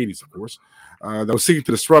up in the 80s, of course, that was seeking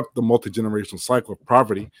to disrupt the multi-generational cycle of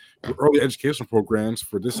poverty with early educational programs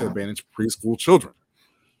for disadvantaged preschool children.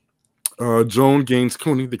 Joan Gaines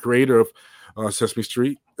Cooney, the creator of Sesame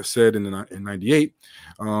Street, said in '98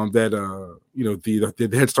 that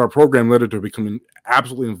the Head Start program led her to becoming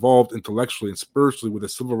absolutely involved intellectually and spiritually with the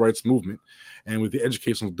civil rights movement and with the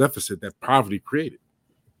educational deficit that poverty created.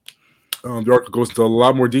 The article goes into a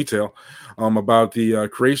lot more detail about the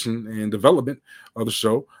creation and development of the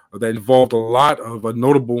show that involved a lot of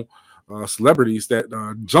notable celebrities that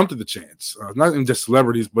jumped at the chance. Not even just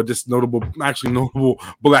celebrities, but just notable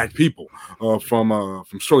Black people, from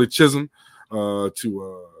Shirley Chisholm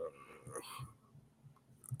to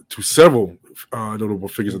several notable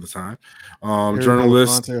figures at the time,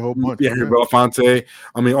 journalists, Harry Belafonte.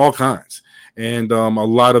 I mean, all kinds. And a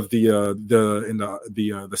lot of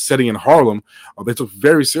the setting in Harlem, they took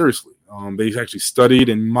very seriously. They actually studied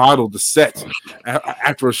and modeled the set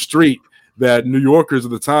after a street that New Yorkers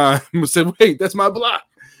at the time said, "Wait, that's my block."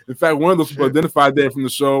 In fact, one of those people identified that from the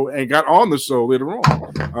show and got on the show later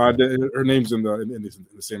on. Her name's in the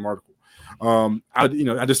same article.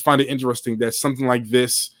 I just find it interesting that something like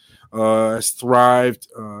this has thrived,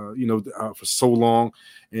 for so long,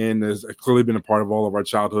 and has clearly been a part of all of our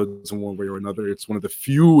childhoods in one way or another. It's one of the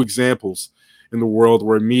few examples in the world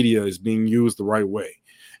where media is being used the right way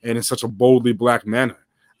and in such a boldly Black manner,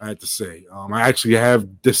 I have to say. I actually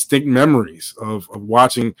have distinct memories of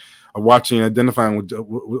watching and identifying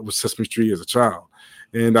with Sesame Street as a child.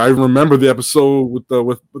 And I remember the episode with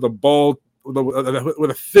a bald, with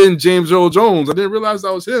a thin James Earl Jones. I didn't realize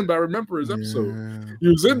that was him, but I remember his episode. Yeah. He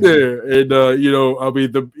was in there, and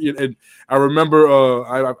and I remember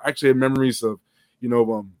I actually had memories of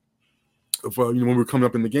when we were coming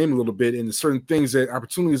up in the game a little bit, and certain things that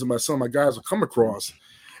opportunities that some of my guys would come across,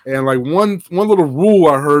 and like one little rule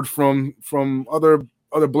I heard from other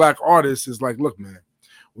Black artists is like, look, man,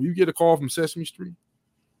 when you get a call from Sesame Street,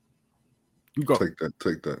 you go take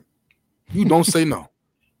that. You don't say no.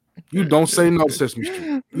 You don't say no, Sesame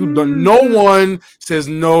Street. No one says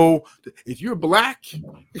no. If you're Black, and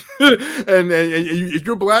if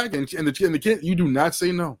you're Black and the kid, you do not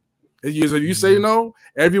say no. If you say no,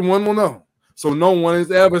 everyone will know. So no one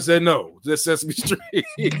has ever said no to Sesame Street.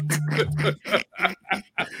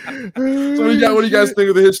 So what do you guys think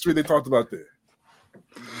of the history they talked about there?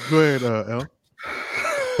 Go ahead, El.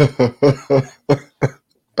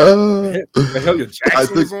 The hell, your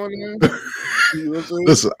Jackson was on there?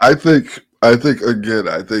 Listen, I think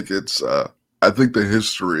it's I think the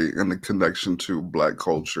history and the connection to Black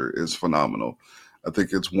culture is phenomenal. I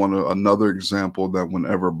think it's another example that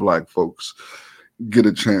whenever Black folks get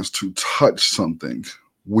a chance to touch something,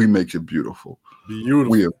 we make it beautiful.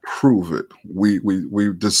 We improve it.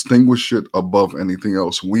 We distinguish it above anything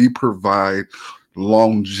else. We provide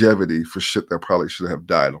longevity for shit that probably should have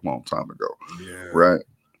died a long time ago. Yeah. Right?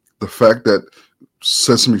 The fact that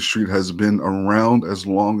Sesame Street has been around as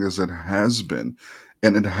long as it has been,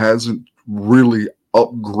 and it hasn't really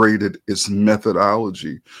upgraded its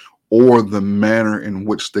methodology or the manner in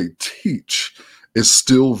which they teach, is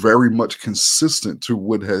still very much consistent to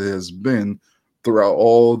what it has been throughout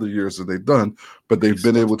all the years that they've done. But they've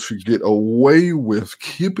been able to get away with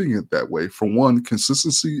keeping it that way. For one,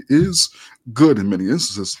 consistency is good in many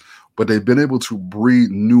instances, but they've been able to breathe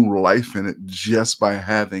new life in it just by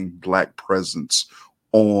having Black presence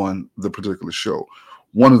on the particular show.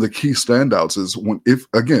 One of the key standouts is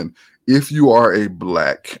if you are a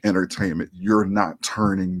Black entertainment, you're not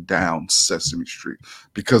turning down Sesame Street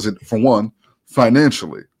because for one,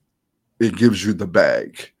 financially, it gives you the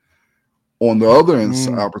bag. On the other end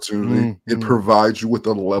opportunity, it provides you with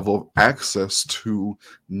a level of access to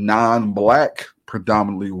non-Black,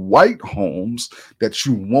 predominantly white homes that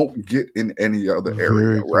you won't get in any other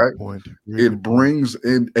area, right? It brings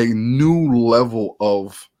in a new level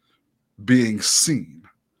of being seen.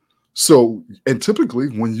 So, and typically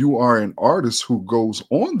when you are an artist who goes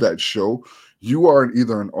on that show, you are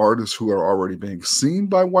either an artist who are already being seen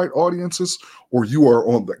by white audiences, or you are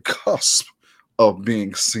on the cusp of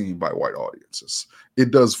being seen by white audiences.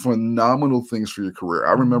 It does phenomenal things for your career.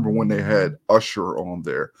 I remember when they had Usher on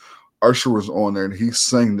there. Usher was on there and he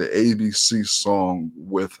sang the ABC song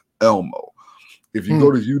with Elmo. If you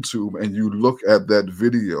go to YouTube and you look at that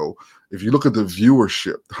video, if you look at the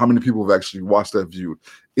viewership, how many people have actually watched that view,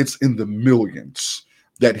 it's in the millions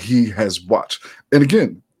that he has watched. And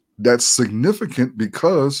again, that's significant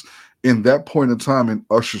because in that point in time in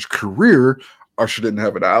Usher's career, Usher didn't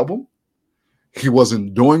have an album. He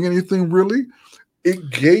wasn't doing anything really.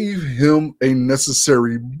 It gave him a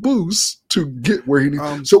necessary boost to get where he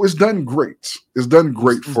needs. So it's done great. It's done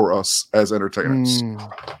great for us as entertainers.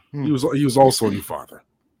 He was also a new father.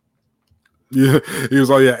 Yeah, he was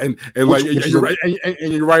and like you're right,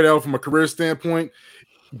 and you're right, Al. From a career standpoint,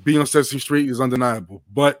 being on Sesame Street is undeniable.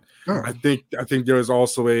 But Yeah. I think there is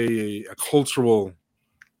also a cultural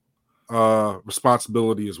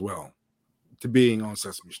responsibility as well to being on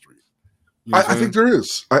Sesame Street. You know what I'm I think saying? there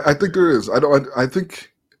is. I think there is.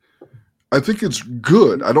 I think it's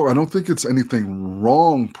good. I don't think it's anything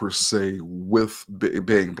wrong per se with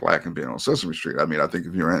being black and being on Sesame Street. I mean, I think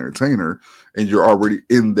if you're an entertainer and you're already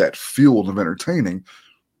in that field of entertaining,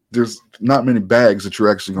 there's not many bags that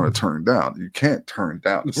you're actually going to turn down. You can't turn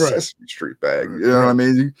down the Right. Sesame Street bag. You know what I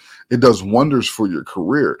mean? It does wonders for your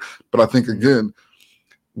career. But I think again,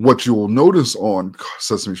 what you will notice on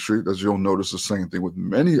Sesame Street, as you'll notice the same thing with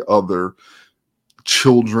many other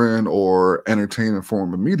children or entertainment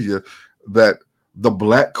form of media, that the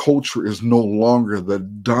black culture is no longer the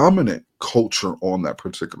dominant culture on that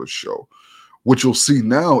particular show. What you'll see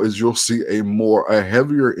now is you'll see a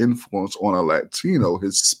heavier influence on a Latino,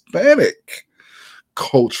 Hispanic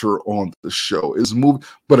culture on the show is moving.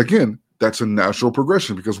 But again, that's a natural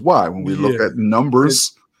progression because why? When we look at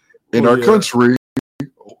numbers in our country,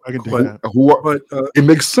 I can do that. It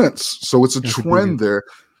makes sense. So it's a trend there.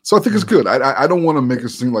 So I think it's good. I don't want to make it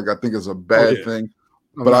seem like I think it's a bad thing.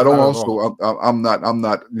 But I don't also, I'm not, I'm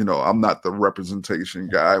not the representation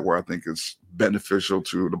guy where I think it's beneficial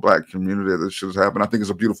to the black community that this should happen. I think it's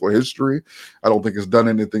a beautiful history. I don't think it's done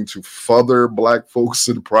anything to further black folks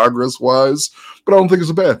in progress wise, but I don't think it's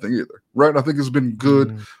a bad thing either. Right. I think it's been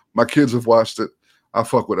good. My kids have watched it. I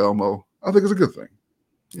fuck with Elmo. I think it's a good thing.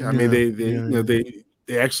 Yeah. I mean, they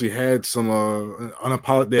actually had some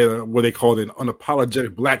what they called an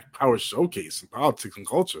unapologetic Black Power showcase in politics and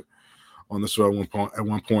culture on the show at one point. At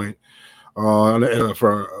one point,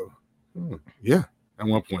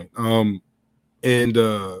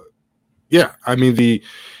 I mean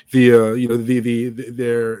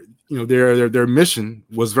their mission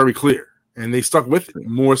was very clear, and they stuck with it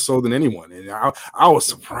more so than anyone. And I was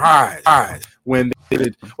surprised when they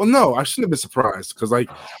did. Well, no, I shouldn't have been surprised because like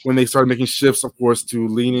when they started making shifts, of course, to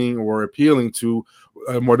leaning or appealing to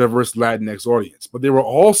a more diverse Latinx audience, but they were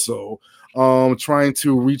also trying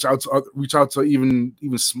to reach out to even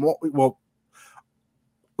small,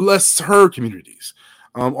 less heard communities,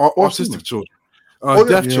 autistic children,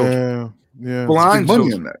 deaf children, blind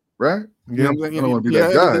children. In that, right? You know what I'm saying? I don't want to be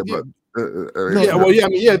that guy, but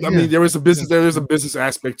I mean, there is a business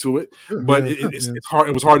aspect to it, but it's hard.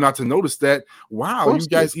 It was hard not to notice that. Wow, you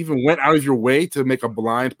guys even went out of your way to make a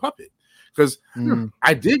blind puppet. Because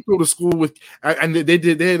I did go to school with, and they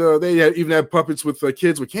even had puppets with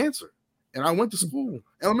kids with cancer, and I went to school,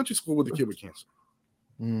 elementary school, with a kid with cancer.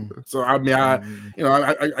 So I mean,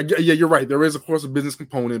 you're right. There is, of course, a business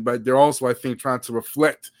component, but they're also, I think, trying to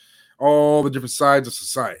reflect all the different sides of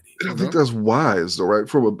society. I think that's wise, though, right?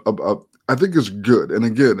 From I think it's good. And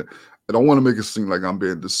again, I don't want to make it seem like I'm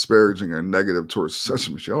being disparaging or negative towards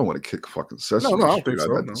Sesame Street. I don't want to kick fucking Sesame Street. No, I don't think so.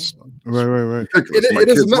 Right. It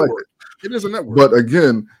is a network. It is a network. But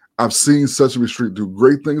again, I've seen Sesame Street do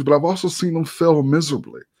great things, but I've also seen them fail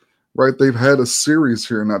miserably. Right? They've had a series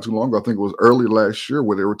here not too long ago. I think it was early last year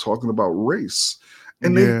where they were talking about race.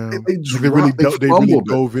 And they really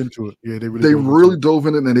dove into it. Yeah, they really dove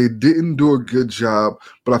in it, and they didn't do a good job.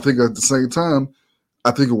 But I think at the same time,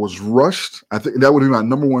 I think it was rushed. I think that would be my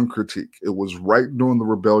number one critique. It was right during the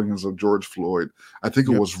rebellions of George Floyd. I think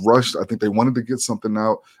it was rushed. I think they wanted to get something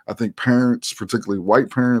out. I think parents, particularly white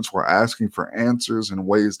parents, were asking for answers and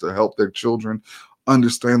ways to help their children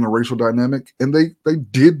understand the racial dynamic, and they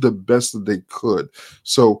did the best that they could.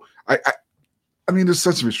 So I mean, it's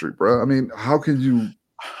Sesame Street, bro. I mean, how can you?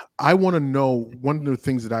 I want to know one of the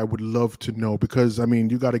things that I would love to know, because I mean,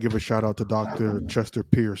 you got to give a shout out to Dr. Chester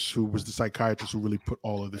Pierce, who was the psychiatrist who really put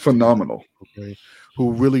all of this phenomenal, together, okay?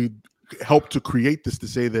 Who really helped to create this, to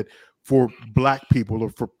say that for black people,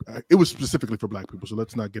 or it was specifically for black people, so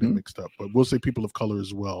let's not get it mixed up, but we'll say people of color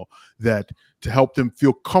as well, that to help them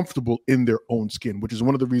feel comfortable in their own skin, which is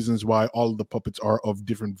one of the reasons why all of the puppets are of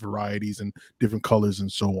different varieties and different colors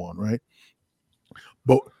and so on, right?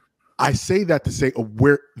 But I say that to say of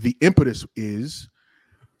where the impetus is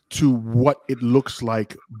to what it looks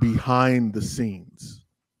like behind the scenes.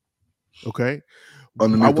 Okay?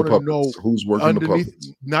 Underneath I want to know who's working the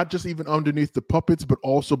puppets. Not just even underneath the puppets, but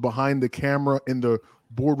also behind the camera in the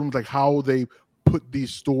boardrooms, like how they put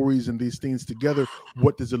these stories and these things together.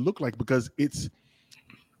 What does it look like? Because it's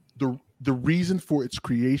the reason for its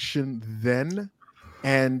creation then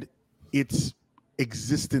and its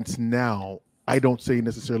existence now. I don't say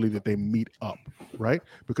necessarily that they meet up, right?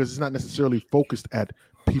 Because it's not necessarily focused at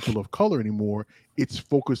people of color anymore. It's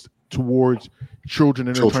focused towards children,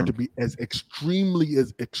 and they're trying to be as extremely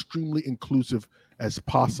inclusive as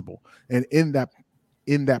possible. And in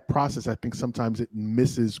that process, I think sometimes it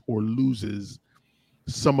misses or loses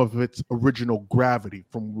some of its original gravity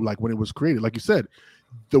from like when it was created. Like you said,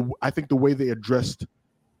 I think the way they addressed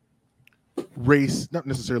race, not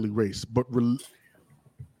necessarily race, but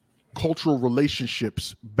cultural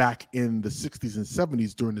relationships back in the 60s and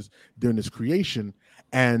 70s during this creation,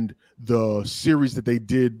 and the series that they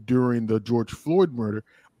did during the George Floyd murder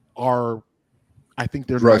are, I think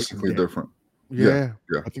they're drastically different. Yeah,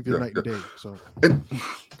 I think they're night and day. So, and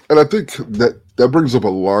I think that brings up a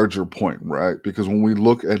larger point, right? Because when we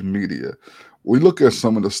look at media, we look at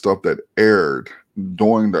some of the stuff that aired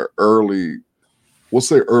during the early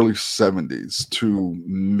 70s to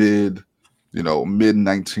mid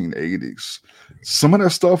 1980s. Some of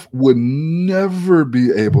that stuff would never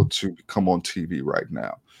be able to come on TV right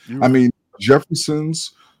now. I mean,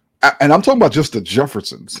 Jeffersons, and I'm talking about just the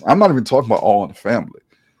Jeffersons. I'm not even talking about All in the Family.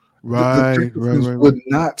 Right. Would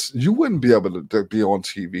not. You wouldn't be able to be on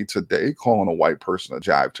TV today calling a white person a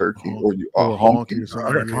jive turkey or a honky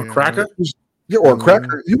or cracker. Yeah, or a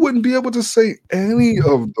cracker. You wouldn't be able to say any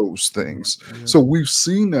of those things. Yeah. So we've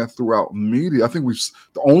seen that throughout media. I think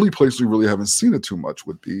the only place we really haven't seen it too much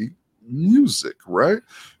would be music, right?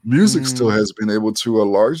 Music still has been able to a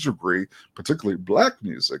large degree, particularly Black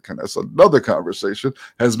music, and that's another conversation,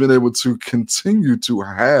 has been able to continue to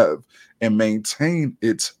have and maintain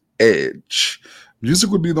its edge.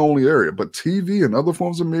 Music would be the only area, but TV and other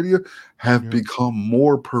forms of media have become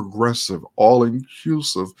more progressive,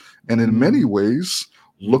 all-inclusive, and in many ways,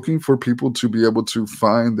 looking for people to be able to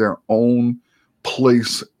find their own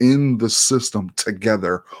place in the system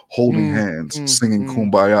together, holding hands, singing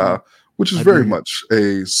Kumbaya, which is very much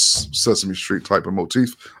a Sesame Street type of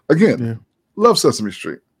motif. Again, love Sesame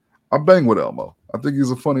Street. I bang with Elmo. I think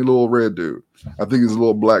he's a funny little red dude. I think he's a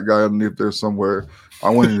little black guy underneath there somewhere. I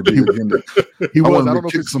want him to be he was. I don't know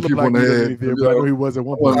kick if some people in the head. But I know he was at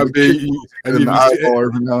one point. And the eyeball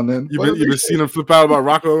every now and then. You've been seeing him flip out about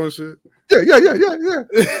Rocco and shit? Yeah.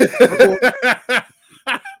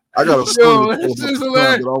 I got a story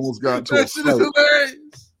that almost got into a fight.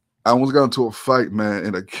 I almost got into a fight, man,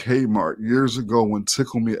 in a Kmart years ago when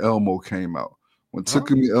Tickle Me Elmo came out. When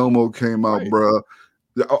Tickle Me Elmo came out, bruh.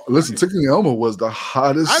 Listen, Tickle Me Elmo was the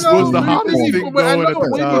hottest. I know it was the hottest thing going at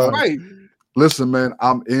the time. Listen, man,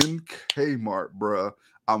 I'm in Kmart, bruh.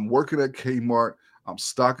 I'm working at Kmart. I'm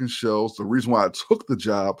stocking shelves. The reason why I took the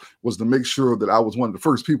job was to make sure that I was one of the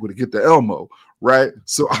first people to get the Elmo, right?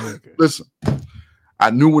 So, listen,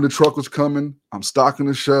 I knew when the truck was coming. I'm stocking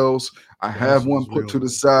the shelves. I have one put to the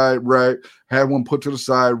side, right? Had one put to the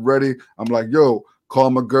side, ready. I'm like, yo, call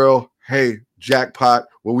my girl. Hey, jackpot.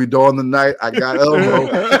 What we doing tonight? I got Elmo.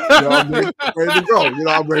 I'm ready to go.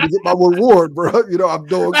 I'm ready to get my reward, bro. I'm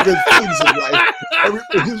doing good things in life.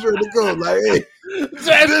 Everything is ready to go. Like, hey,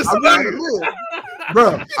 I'm out of here.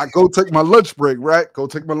 Bro, I go take my lunch break, right? Go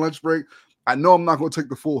take my lunch break. I know I'm not going to take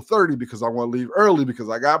the full 30 because I want to leave early because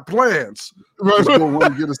I got plans. Right.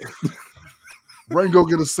 Go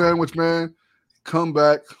get a sandwich, man. Come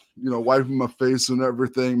back, wiping my face and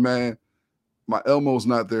everything, man. My Elmo's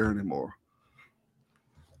not there anymore.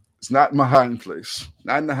 It's not in my hiding place.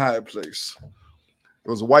 Not in the hiding place.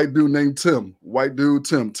 There was a white dude named Tim. White dude,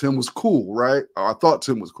 Tim. Tim was cool, right? Or I thought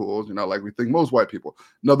Tim was cool, like we think most white people.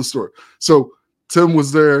 Another story. So Tim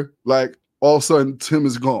was there, like all of a sudden Tim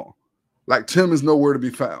is gone. Like Tim is nowhere to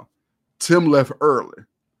be found. Tim left early.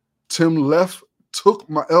 Tim left, took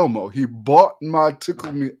my Elmo. He bought my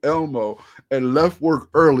Tickle Me Elmo and left work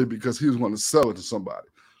early because he was going to sell it to somebody.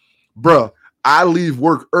 Bruh, I leave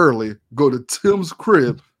work early, go to Tim's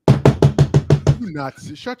crib.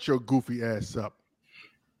 Shut your goofy ass up.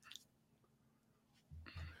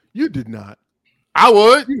 You did not. I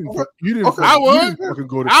would. You didn't. Okay. I would. You didn't fucking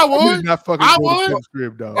go to. I would. You did not fucking go to Tim's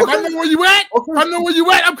crib, dog. If I know where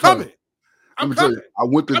you at, I'm coming. I'm coming. I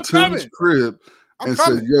went to Tim's crib and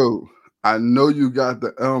said, "Yo, I know you got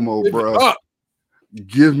the Elmo, bro.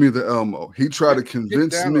 Give me the Elmo." He tried to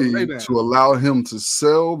convince me to allow him to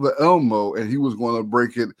sell the Elmo, and he was going to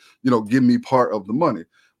break it, give me part of the money.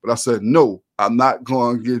 But I said, no, I'm not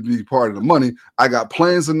going to give you part of the money. I got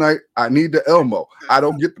plans tonight. I need the Elmo. I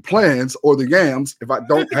don't get the plans or the yams if I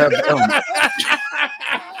don't have the Elmo.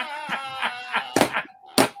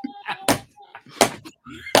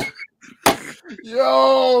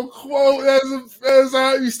 Yo, quote, that's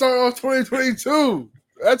how you start off 2022.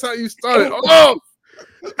 That's how you started off.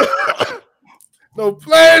 No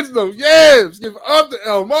plans, no yams. Give up the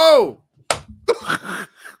Elmo.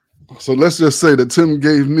 So let's just say that Tim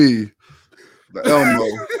gave me the Elmo,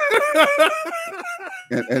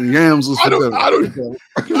 and yams was for them. I didn't.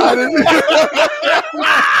 God damn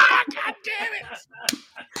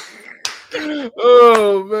it!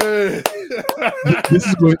 Oh man!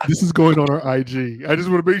 This is going on our IG. I just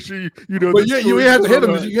want to make sure you know. But yeah, you ain't have to hit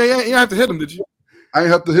him. Did you? You ain't have to hit him, did you? I ain't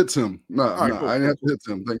have to hit him. No, right, cool, I didn't have to hit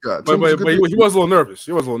him. Thank God. But he was a little nervous.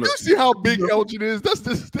 He was a little You nervous. see how big Elgin is?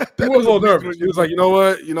 That He was a little nervous. He was like, you know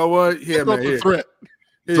what? Here, man. the threat.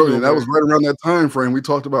 So that was right around that time frame we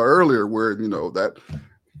talked about earlier, where that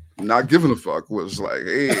not giving a fuck was like,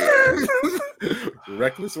 hey,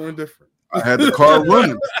 reckless or indifferent. I had the car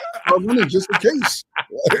running just in case.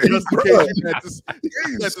 Just in case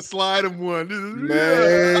you had to slide him one.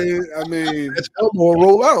 Man, I mean, that elbow will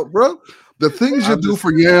roll out, bro. The things you do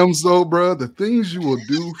for yams, though, bro. The things you will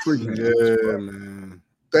do for yams, bro. Man.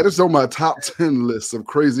 That is on my top 10 list of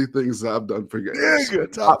crazy things I've done for yams. Yeah,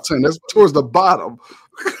 top 10. That's towards the bottom.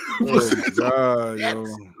 Oh, God, yo.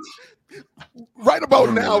 Right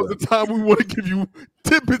about now is the time we want to give you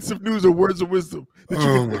tidbits of news or words of wisdom that you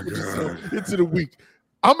can take with yourself into the week.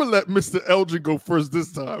 I'm gonna let Mr. Elgin go first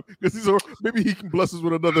this time because maybe he can bless us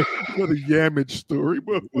with another yamage story.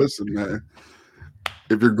 But listen, man,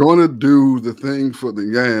 if you're going to do the thing for the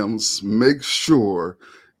yams, make sure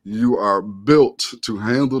you are built to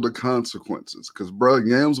handle the consequences. Because, bro,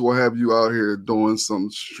 yams will have you out here doing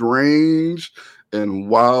some strange and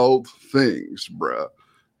wild things, bro.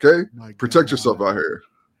 Okay? Protect yourself out here.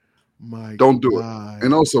 Don't do it.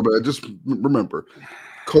 And also, man, just remember,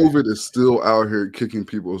 COVID is still out here kicking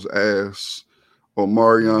people's ass.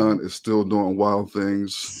 Omarion is still doing wild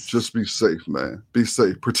things. Just be safe, man. Be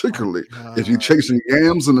safe, particularly if you're chasing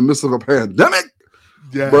yams in the midst of a pandemic.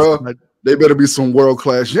 Yeah, bro, they better be some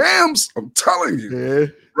world-class yams. I'm telling you. Yeah.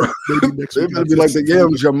 They better be like the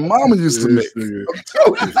yams your mama used to make. I'm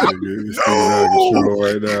telling you. This thing out of control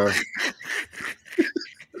right now.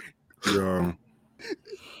 Yo.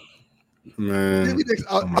 Man. Maybe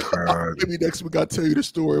next week I'll tell you the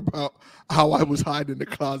story about how I was hiding in the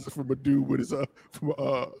closet from a dude with his from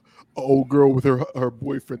a old girl with her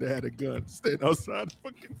boyfriend that had a gun standing outside the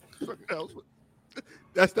fucking house.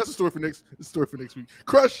 That's a story for next week.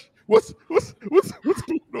 Crush, what's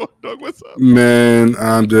going on, dog? What's up? Man,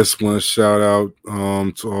 I just want to shout out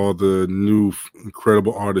to all the new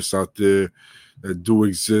incredible artists out there that do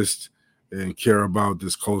exist and care about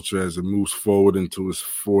this culture as it moves forward into its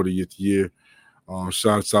 40th year.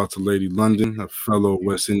 Shouts out to Lady London, a fellow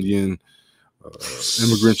West Indian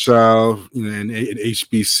immigrant child, and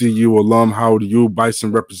HBCU alum. How do you?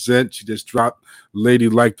 Bison represent. She just dropped Lady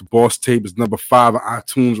Like the Boss tape. Is number 5 on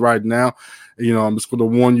iTunes right now. I'm just going to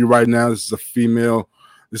warn you right now. This is a female.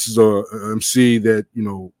 This is a MC that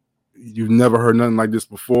you've never heard nothing like this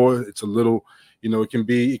before. It's a little. It can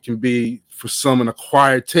be for some an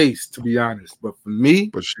acquired taste, to be honest. But for me,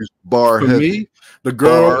 she's bar heavy. Me, the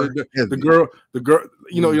girl.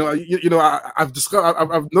 I've discovered.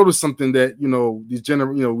 I've noticed something that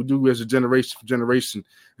we do as a generation.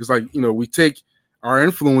 It's like we take our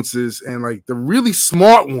influences and like the really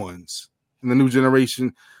smart ones in the new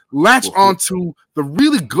generation latch onto the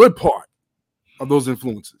really good part of those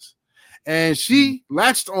influences. And she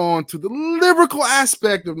latched on to the lyrical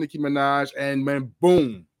aspect of Nicki Minaj, and man,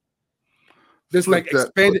 boom, just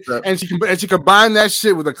expanded. And she combined that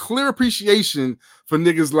shit with a clear appreciation for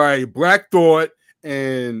niggas like Black Thought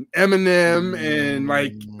and Eminem and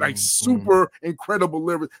like super incredible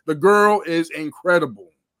lyrics. The girl is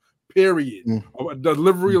incredible. Period. A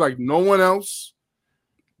delivery like no one else.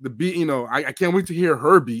 The beat, I can't wait to hear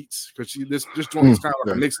her beats because this joint is kind of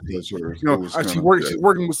like a mixtape. She's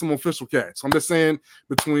working with some official cats. So I'm just saying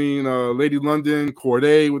between Lady London,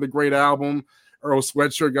 Corday with a great album, Earl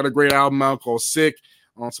Sweatshirt got a great album out called Sick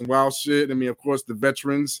on some wild shit. I mean, of course, the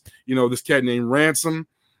veterans. This cat named Ransom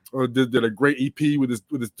did a great EP with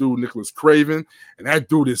this dude Nicholas Craven, and that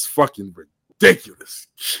dude is fucking ridiculous.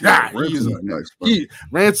 God,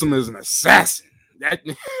 Ransom is an assassin. That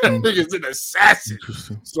nigga's an assassin.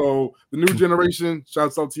 So the new generation,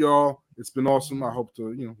 shouts out to y'all. It's been awesome. I hope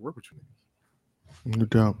to work with you. No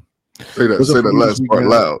doubt. Say that last part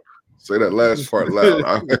loud. Say that last part loud.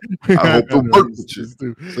 I hope to work with you.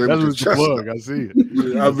 That's what you plug. I see it.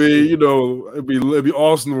 I mean, it'd be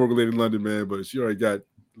awesome to work with Lady London, man. But she already got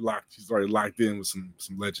locked. She's already locked in with some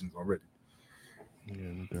legends already. Yeah,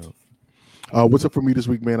 no doubt. What's up for me this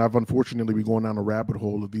week, man? I've unfortunately been going down a rabbit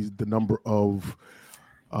hole of the number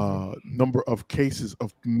of cases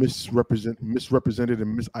of misrepresented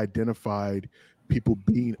and misidentified people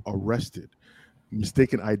being arrested,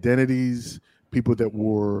 mistaken identities, people that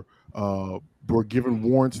were given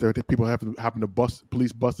warrants that people happened to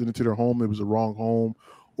police busted into their home. It was a wrong home,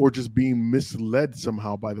 or just being misled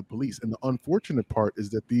somehow by the police. And the unfortunate part is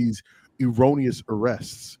that these erroneous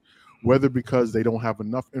arrests, whether because they don't have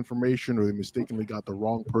enough information or they mistakenly got the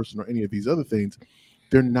wrong person or any of these other things,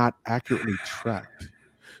 they're not accurately tracked.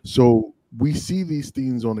 So we see these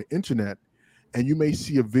things on the internet, and you may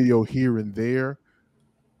see a video here and there,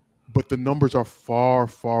 but the numbers are far,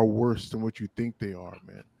 far worse than what you think they are,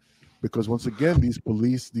 man. Because once again, these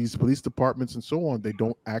police departments and so on, they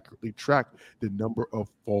don't accurately track the number of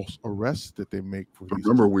false arrests that they make for these.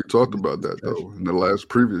 Remember, we talked about that though in the last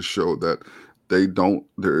previous show, that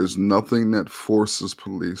there is nothing that forces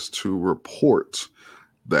police to report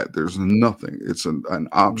that. There's nothing. It's an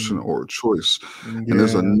option or a choice. And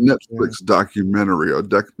there's a Netflix documentary, a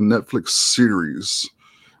Netflix series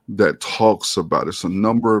that talks about, it's a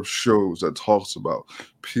number of shows that talks about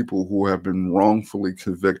people who have been wrongfully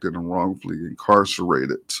convicted and wrongfully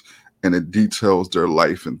incarcerated, and it details their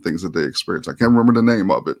life and things that they experience. I can't remember the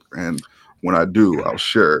name of it, and when I do, I'll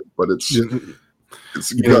share it. But it's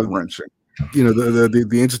gut wrenching. You know,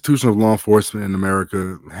 the institution of law enforcement in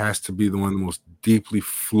America has to be one of the most deeply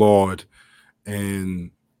flawed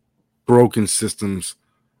and broken systems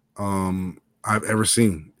I've ever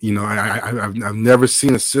seen. You know, I've never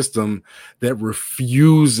seen a system that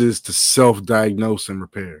refuses to self-diagnose and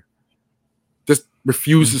repair. Just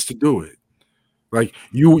refuses to do it. Like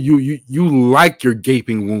you like your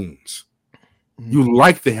gaping wounds. You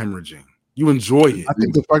like the hemorrhaging. You enjoy it. I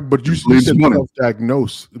think the fact, but you said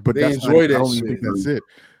self-diagnose, but they that's enjoy not, that I don't shit. even think that's it.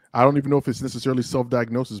 I don't even know if it's necessarily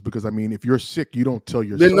self-diagnosis, because I mean, if you're sick, you don't tell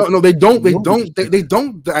yourself. They don't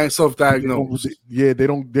self-diagnose. They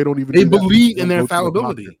don't even. They believe in their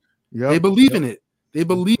infallibility. Yeah, they believe in it. They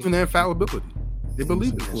believe in their infallibility. They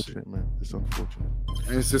believe in it. Man, it's unfortunate.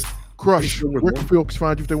 And it's just Crush. Where can folks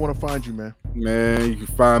find you if they want to find you, man? Man, you can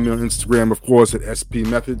find me on Instagram, of course, at SP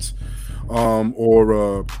Methods,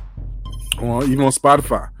 or even on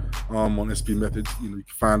Spotify. On SP Methods, you know, you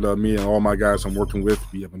can find me and all my guys I'm working with.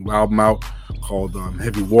 We have an album out called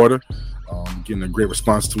Heavy Water. Getting a great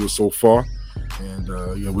response to it so far, and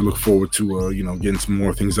you know, we look forward to you know, getting some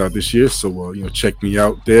more things out this year. So you know, check me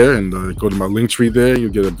out there and go to my link tree there. You'll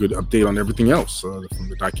get a good update on everything else, from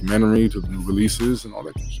the documentary to the new releases and all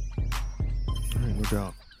that kind of shit. All right, no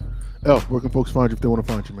doubt. El, where can folks find you if they want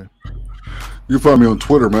to find you, man? You can find me on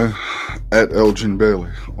Twitter, man, at Elgin Bailey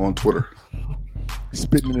on Twitter.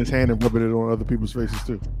 Spitting in his hand and rubbing it on other people's faces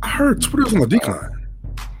too. I heard Twitter's on the decline.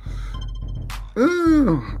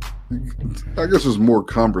 I guess it's more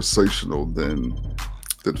conversational than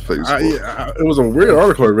Facebook. It was a weird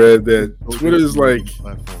article I read that Twitter is like,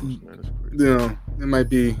 you know, it might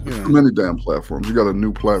be, you know, many damn platforms. You got a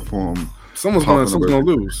new platform. Someone's gonna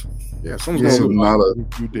lose. Yeah, someone's gonna lose.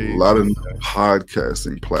 A lot of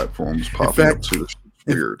podcasting platforms popping up too. It's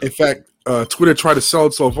weird. In fact, Twitter tried to sell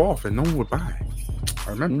itself off and no one would buy.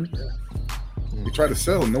 I remember. We tried to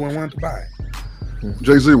sell and no one wanted to buy.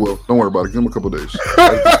 Jay-Z will. Don't worry about it. Give him a couple of days.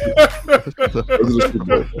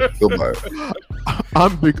 He'll buy it.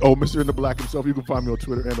 I'm Big O, Mr. In the Black himself. You can find me on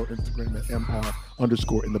Twitter and on Instagram at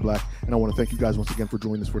MR_InTheBlack. And I want to thank you guys once again for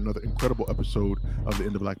joining us for another incredible episode of the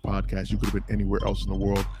In the Black podcast. You could have been anywhere else in the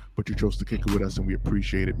world, but you chose to kick it with us, and we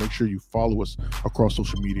appreciate it. Make sure you follow us across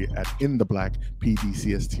social media at In the Black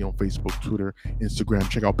PDCST on Facebook, Twitter, Instagram.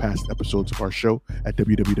 Check out past episodes of our show at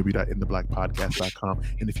www.intheblackpodcast.com.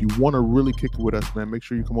 And if you want to really kick it with us, man, make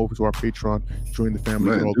sure you come over to our Patreon, join the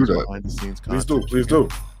family, and all the behind the scenes content. Please do.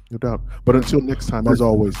 No doubt. But until next time, as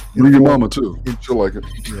always, bring your mama too. She'll like it.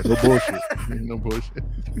 Yeah, no bullshit. No bullshit.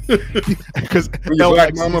 Because bring your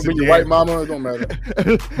black mama, bring your white mama, it don't matter.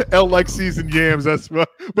 L like seasoned yams, that's right.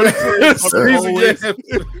 But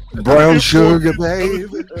brown sugar, baby. In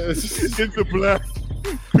the Black.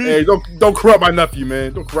 Hey, don't corrupt my nephew,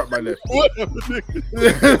 man. Don't corrupt my nephew. Whatever, nigga.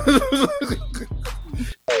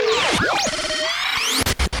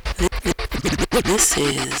 This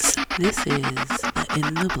is the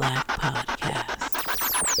In the Black podcast.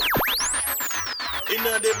 In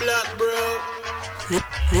the Black, bro.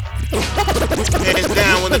 Hands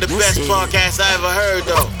down, one of the best podcasts I ever heard,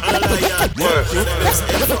 though.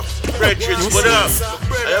 Brethren, what up?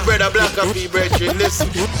 I read a black up here, brethren. Listen.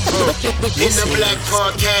 In the Black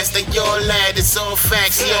podcast, and your lad, it's all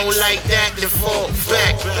facts. You don't like that, then fall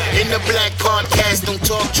back. In the Black podcast, don't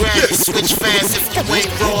talk trash. You switch fast if you ain't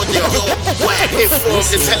raw, then you're whack. Informed,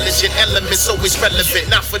 intelligent elements, always relevant.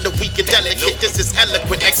 Not for the weak and delicate. This is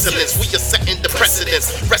eloquent excellence. We are setting the precedence.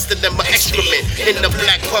 Rest of them are excrement. In the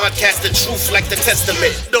Black podcast, the truth like the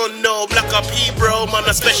testament. Don't know, Black up here, bro, man,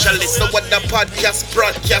 a specialist. No other podcast,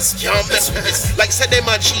 broadcast, can't mess with this. Like said, them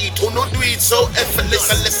a cheat, who no do it so effortless.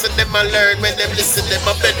 I listen, them I learn, when them listen, them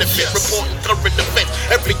I benefit. Reporting current events,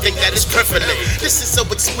 every think that is prevalent. This is so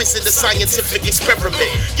exquisite, a scientific experiment.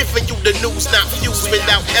 Giving you the news, not views,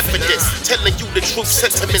 without evidence. Telling you the truth,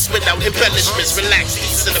 sentiments without embellishments. Relax,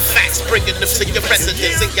 these are the facts, bringing them to your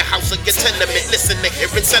residence. In your house or your tenement, listen to hear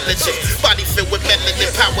intelligence. Body filled with melanin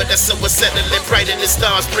power that's so unsettling. Bright in the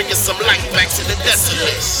stars, bringing some light back to the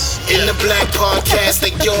desolate. In the Black Podcast,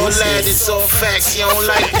 like your lad, it's all facts. You don't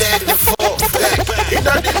like that, then fall back. In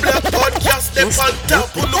the Black Podcast, they on top.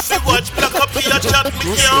 Who if you watch Black up here, chat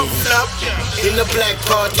me can't flop. In the Black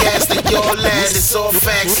Podcast, like your lad, it's all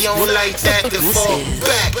facts. You don't like that, then fall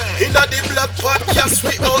back. In the Black Podcast,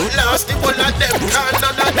 we outlast. The one of them can,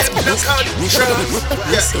 none of them no control.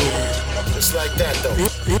 Yeah. Just like that though.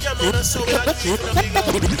 Yeah, man, that's so black.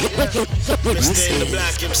 Mr. In the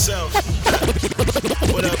Black himself.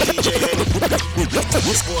 What up, DJ Henny?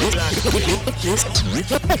 This boy Black.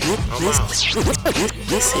 I'm out.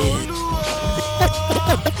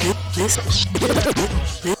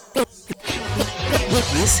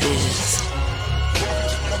 This is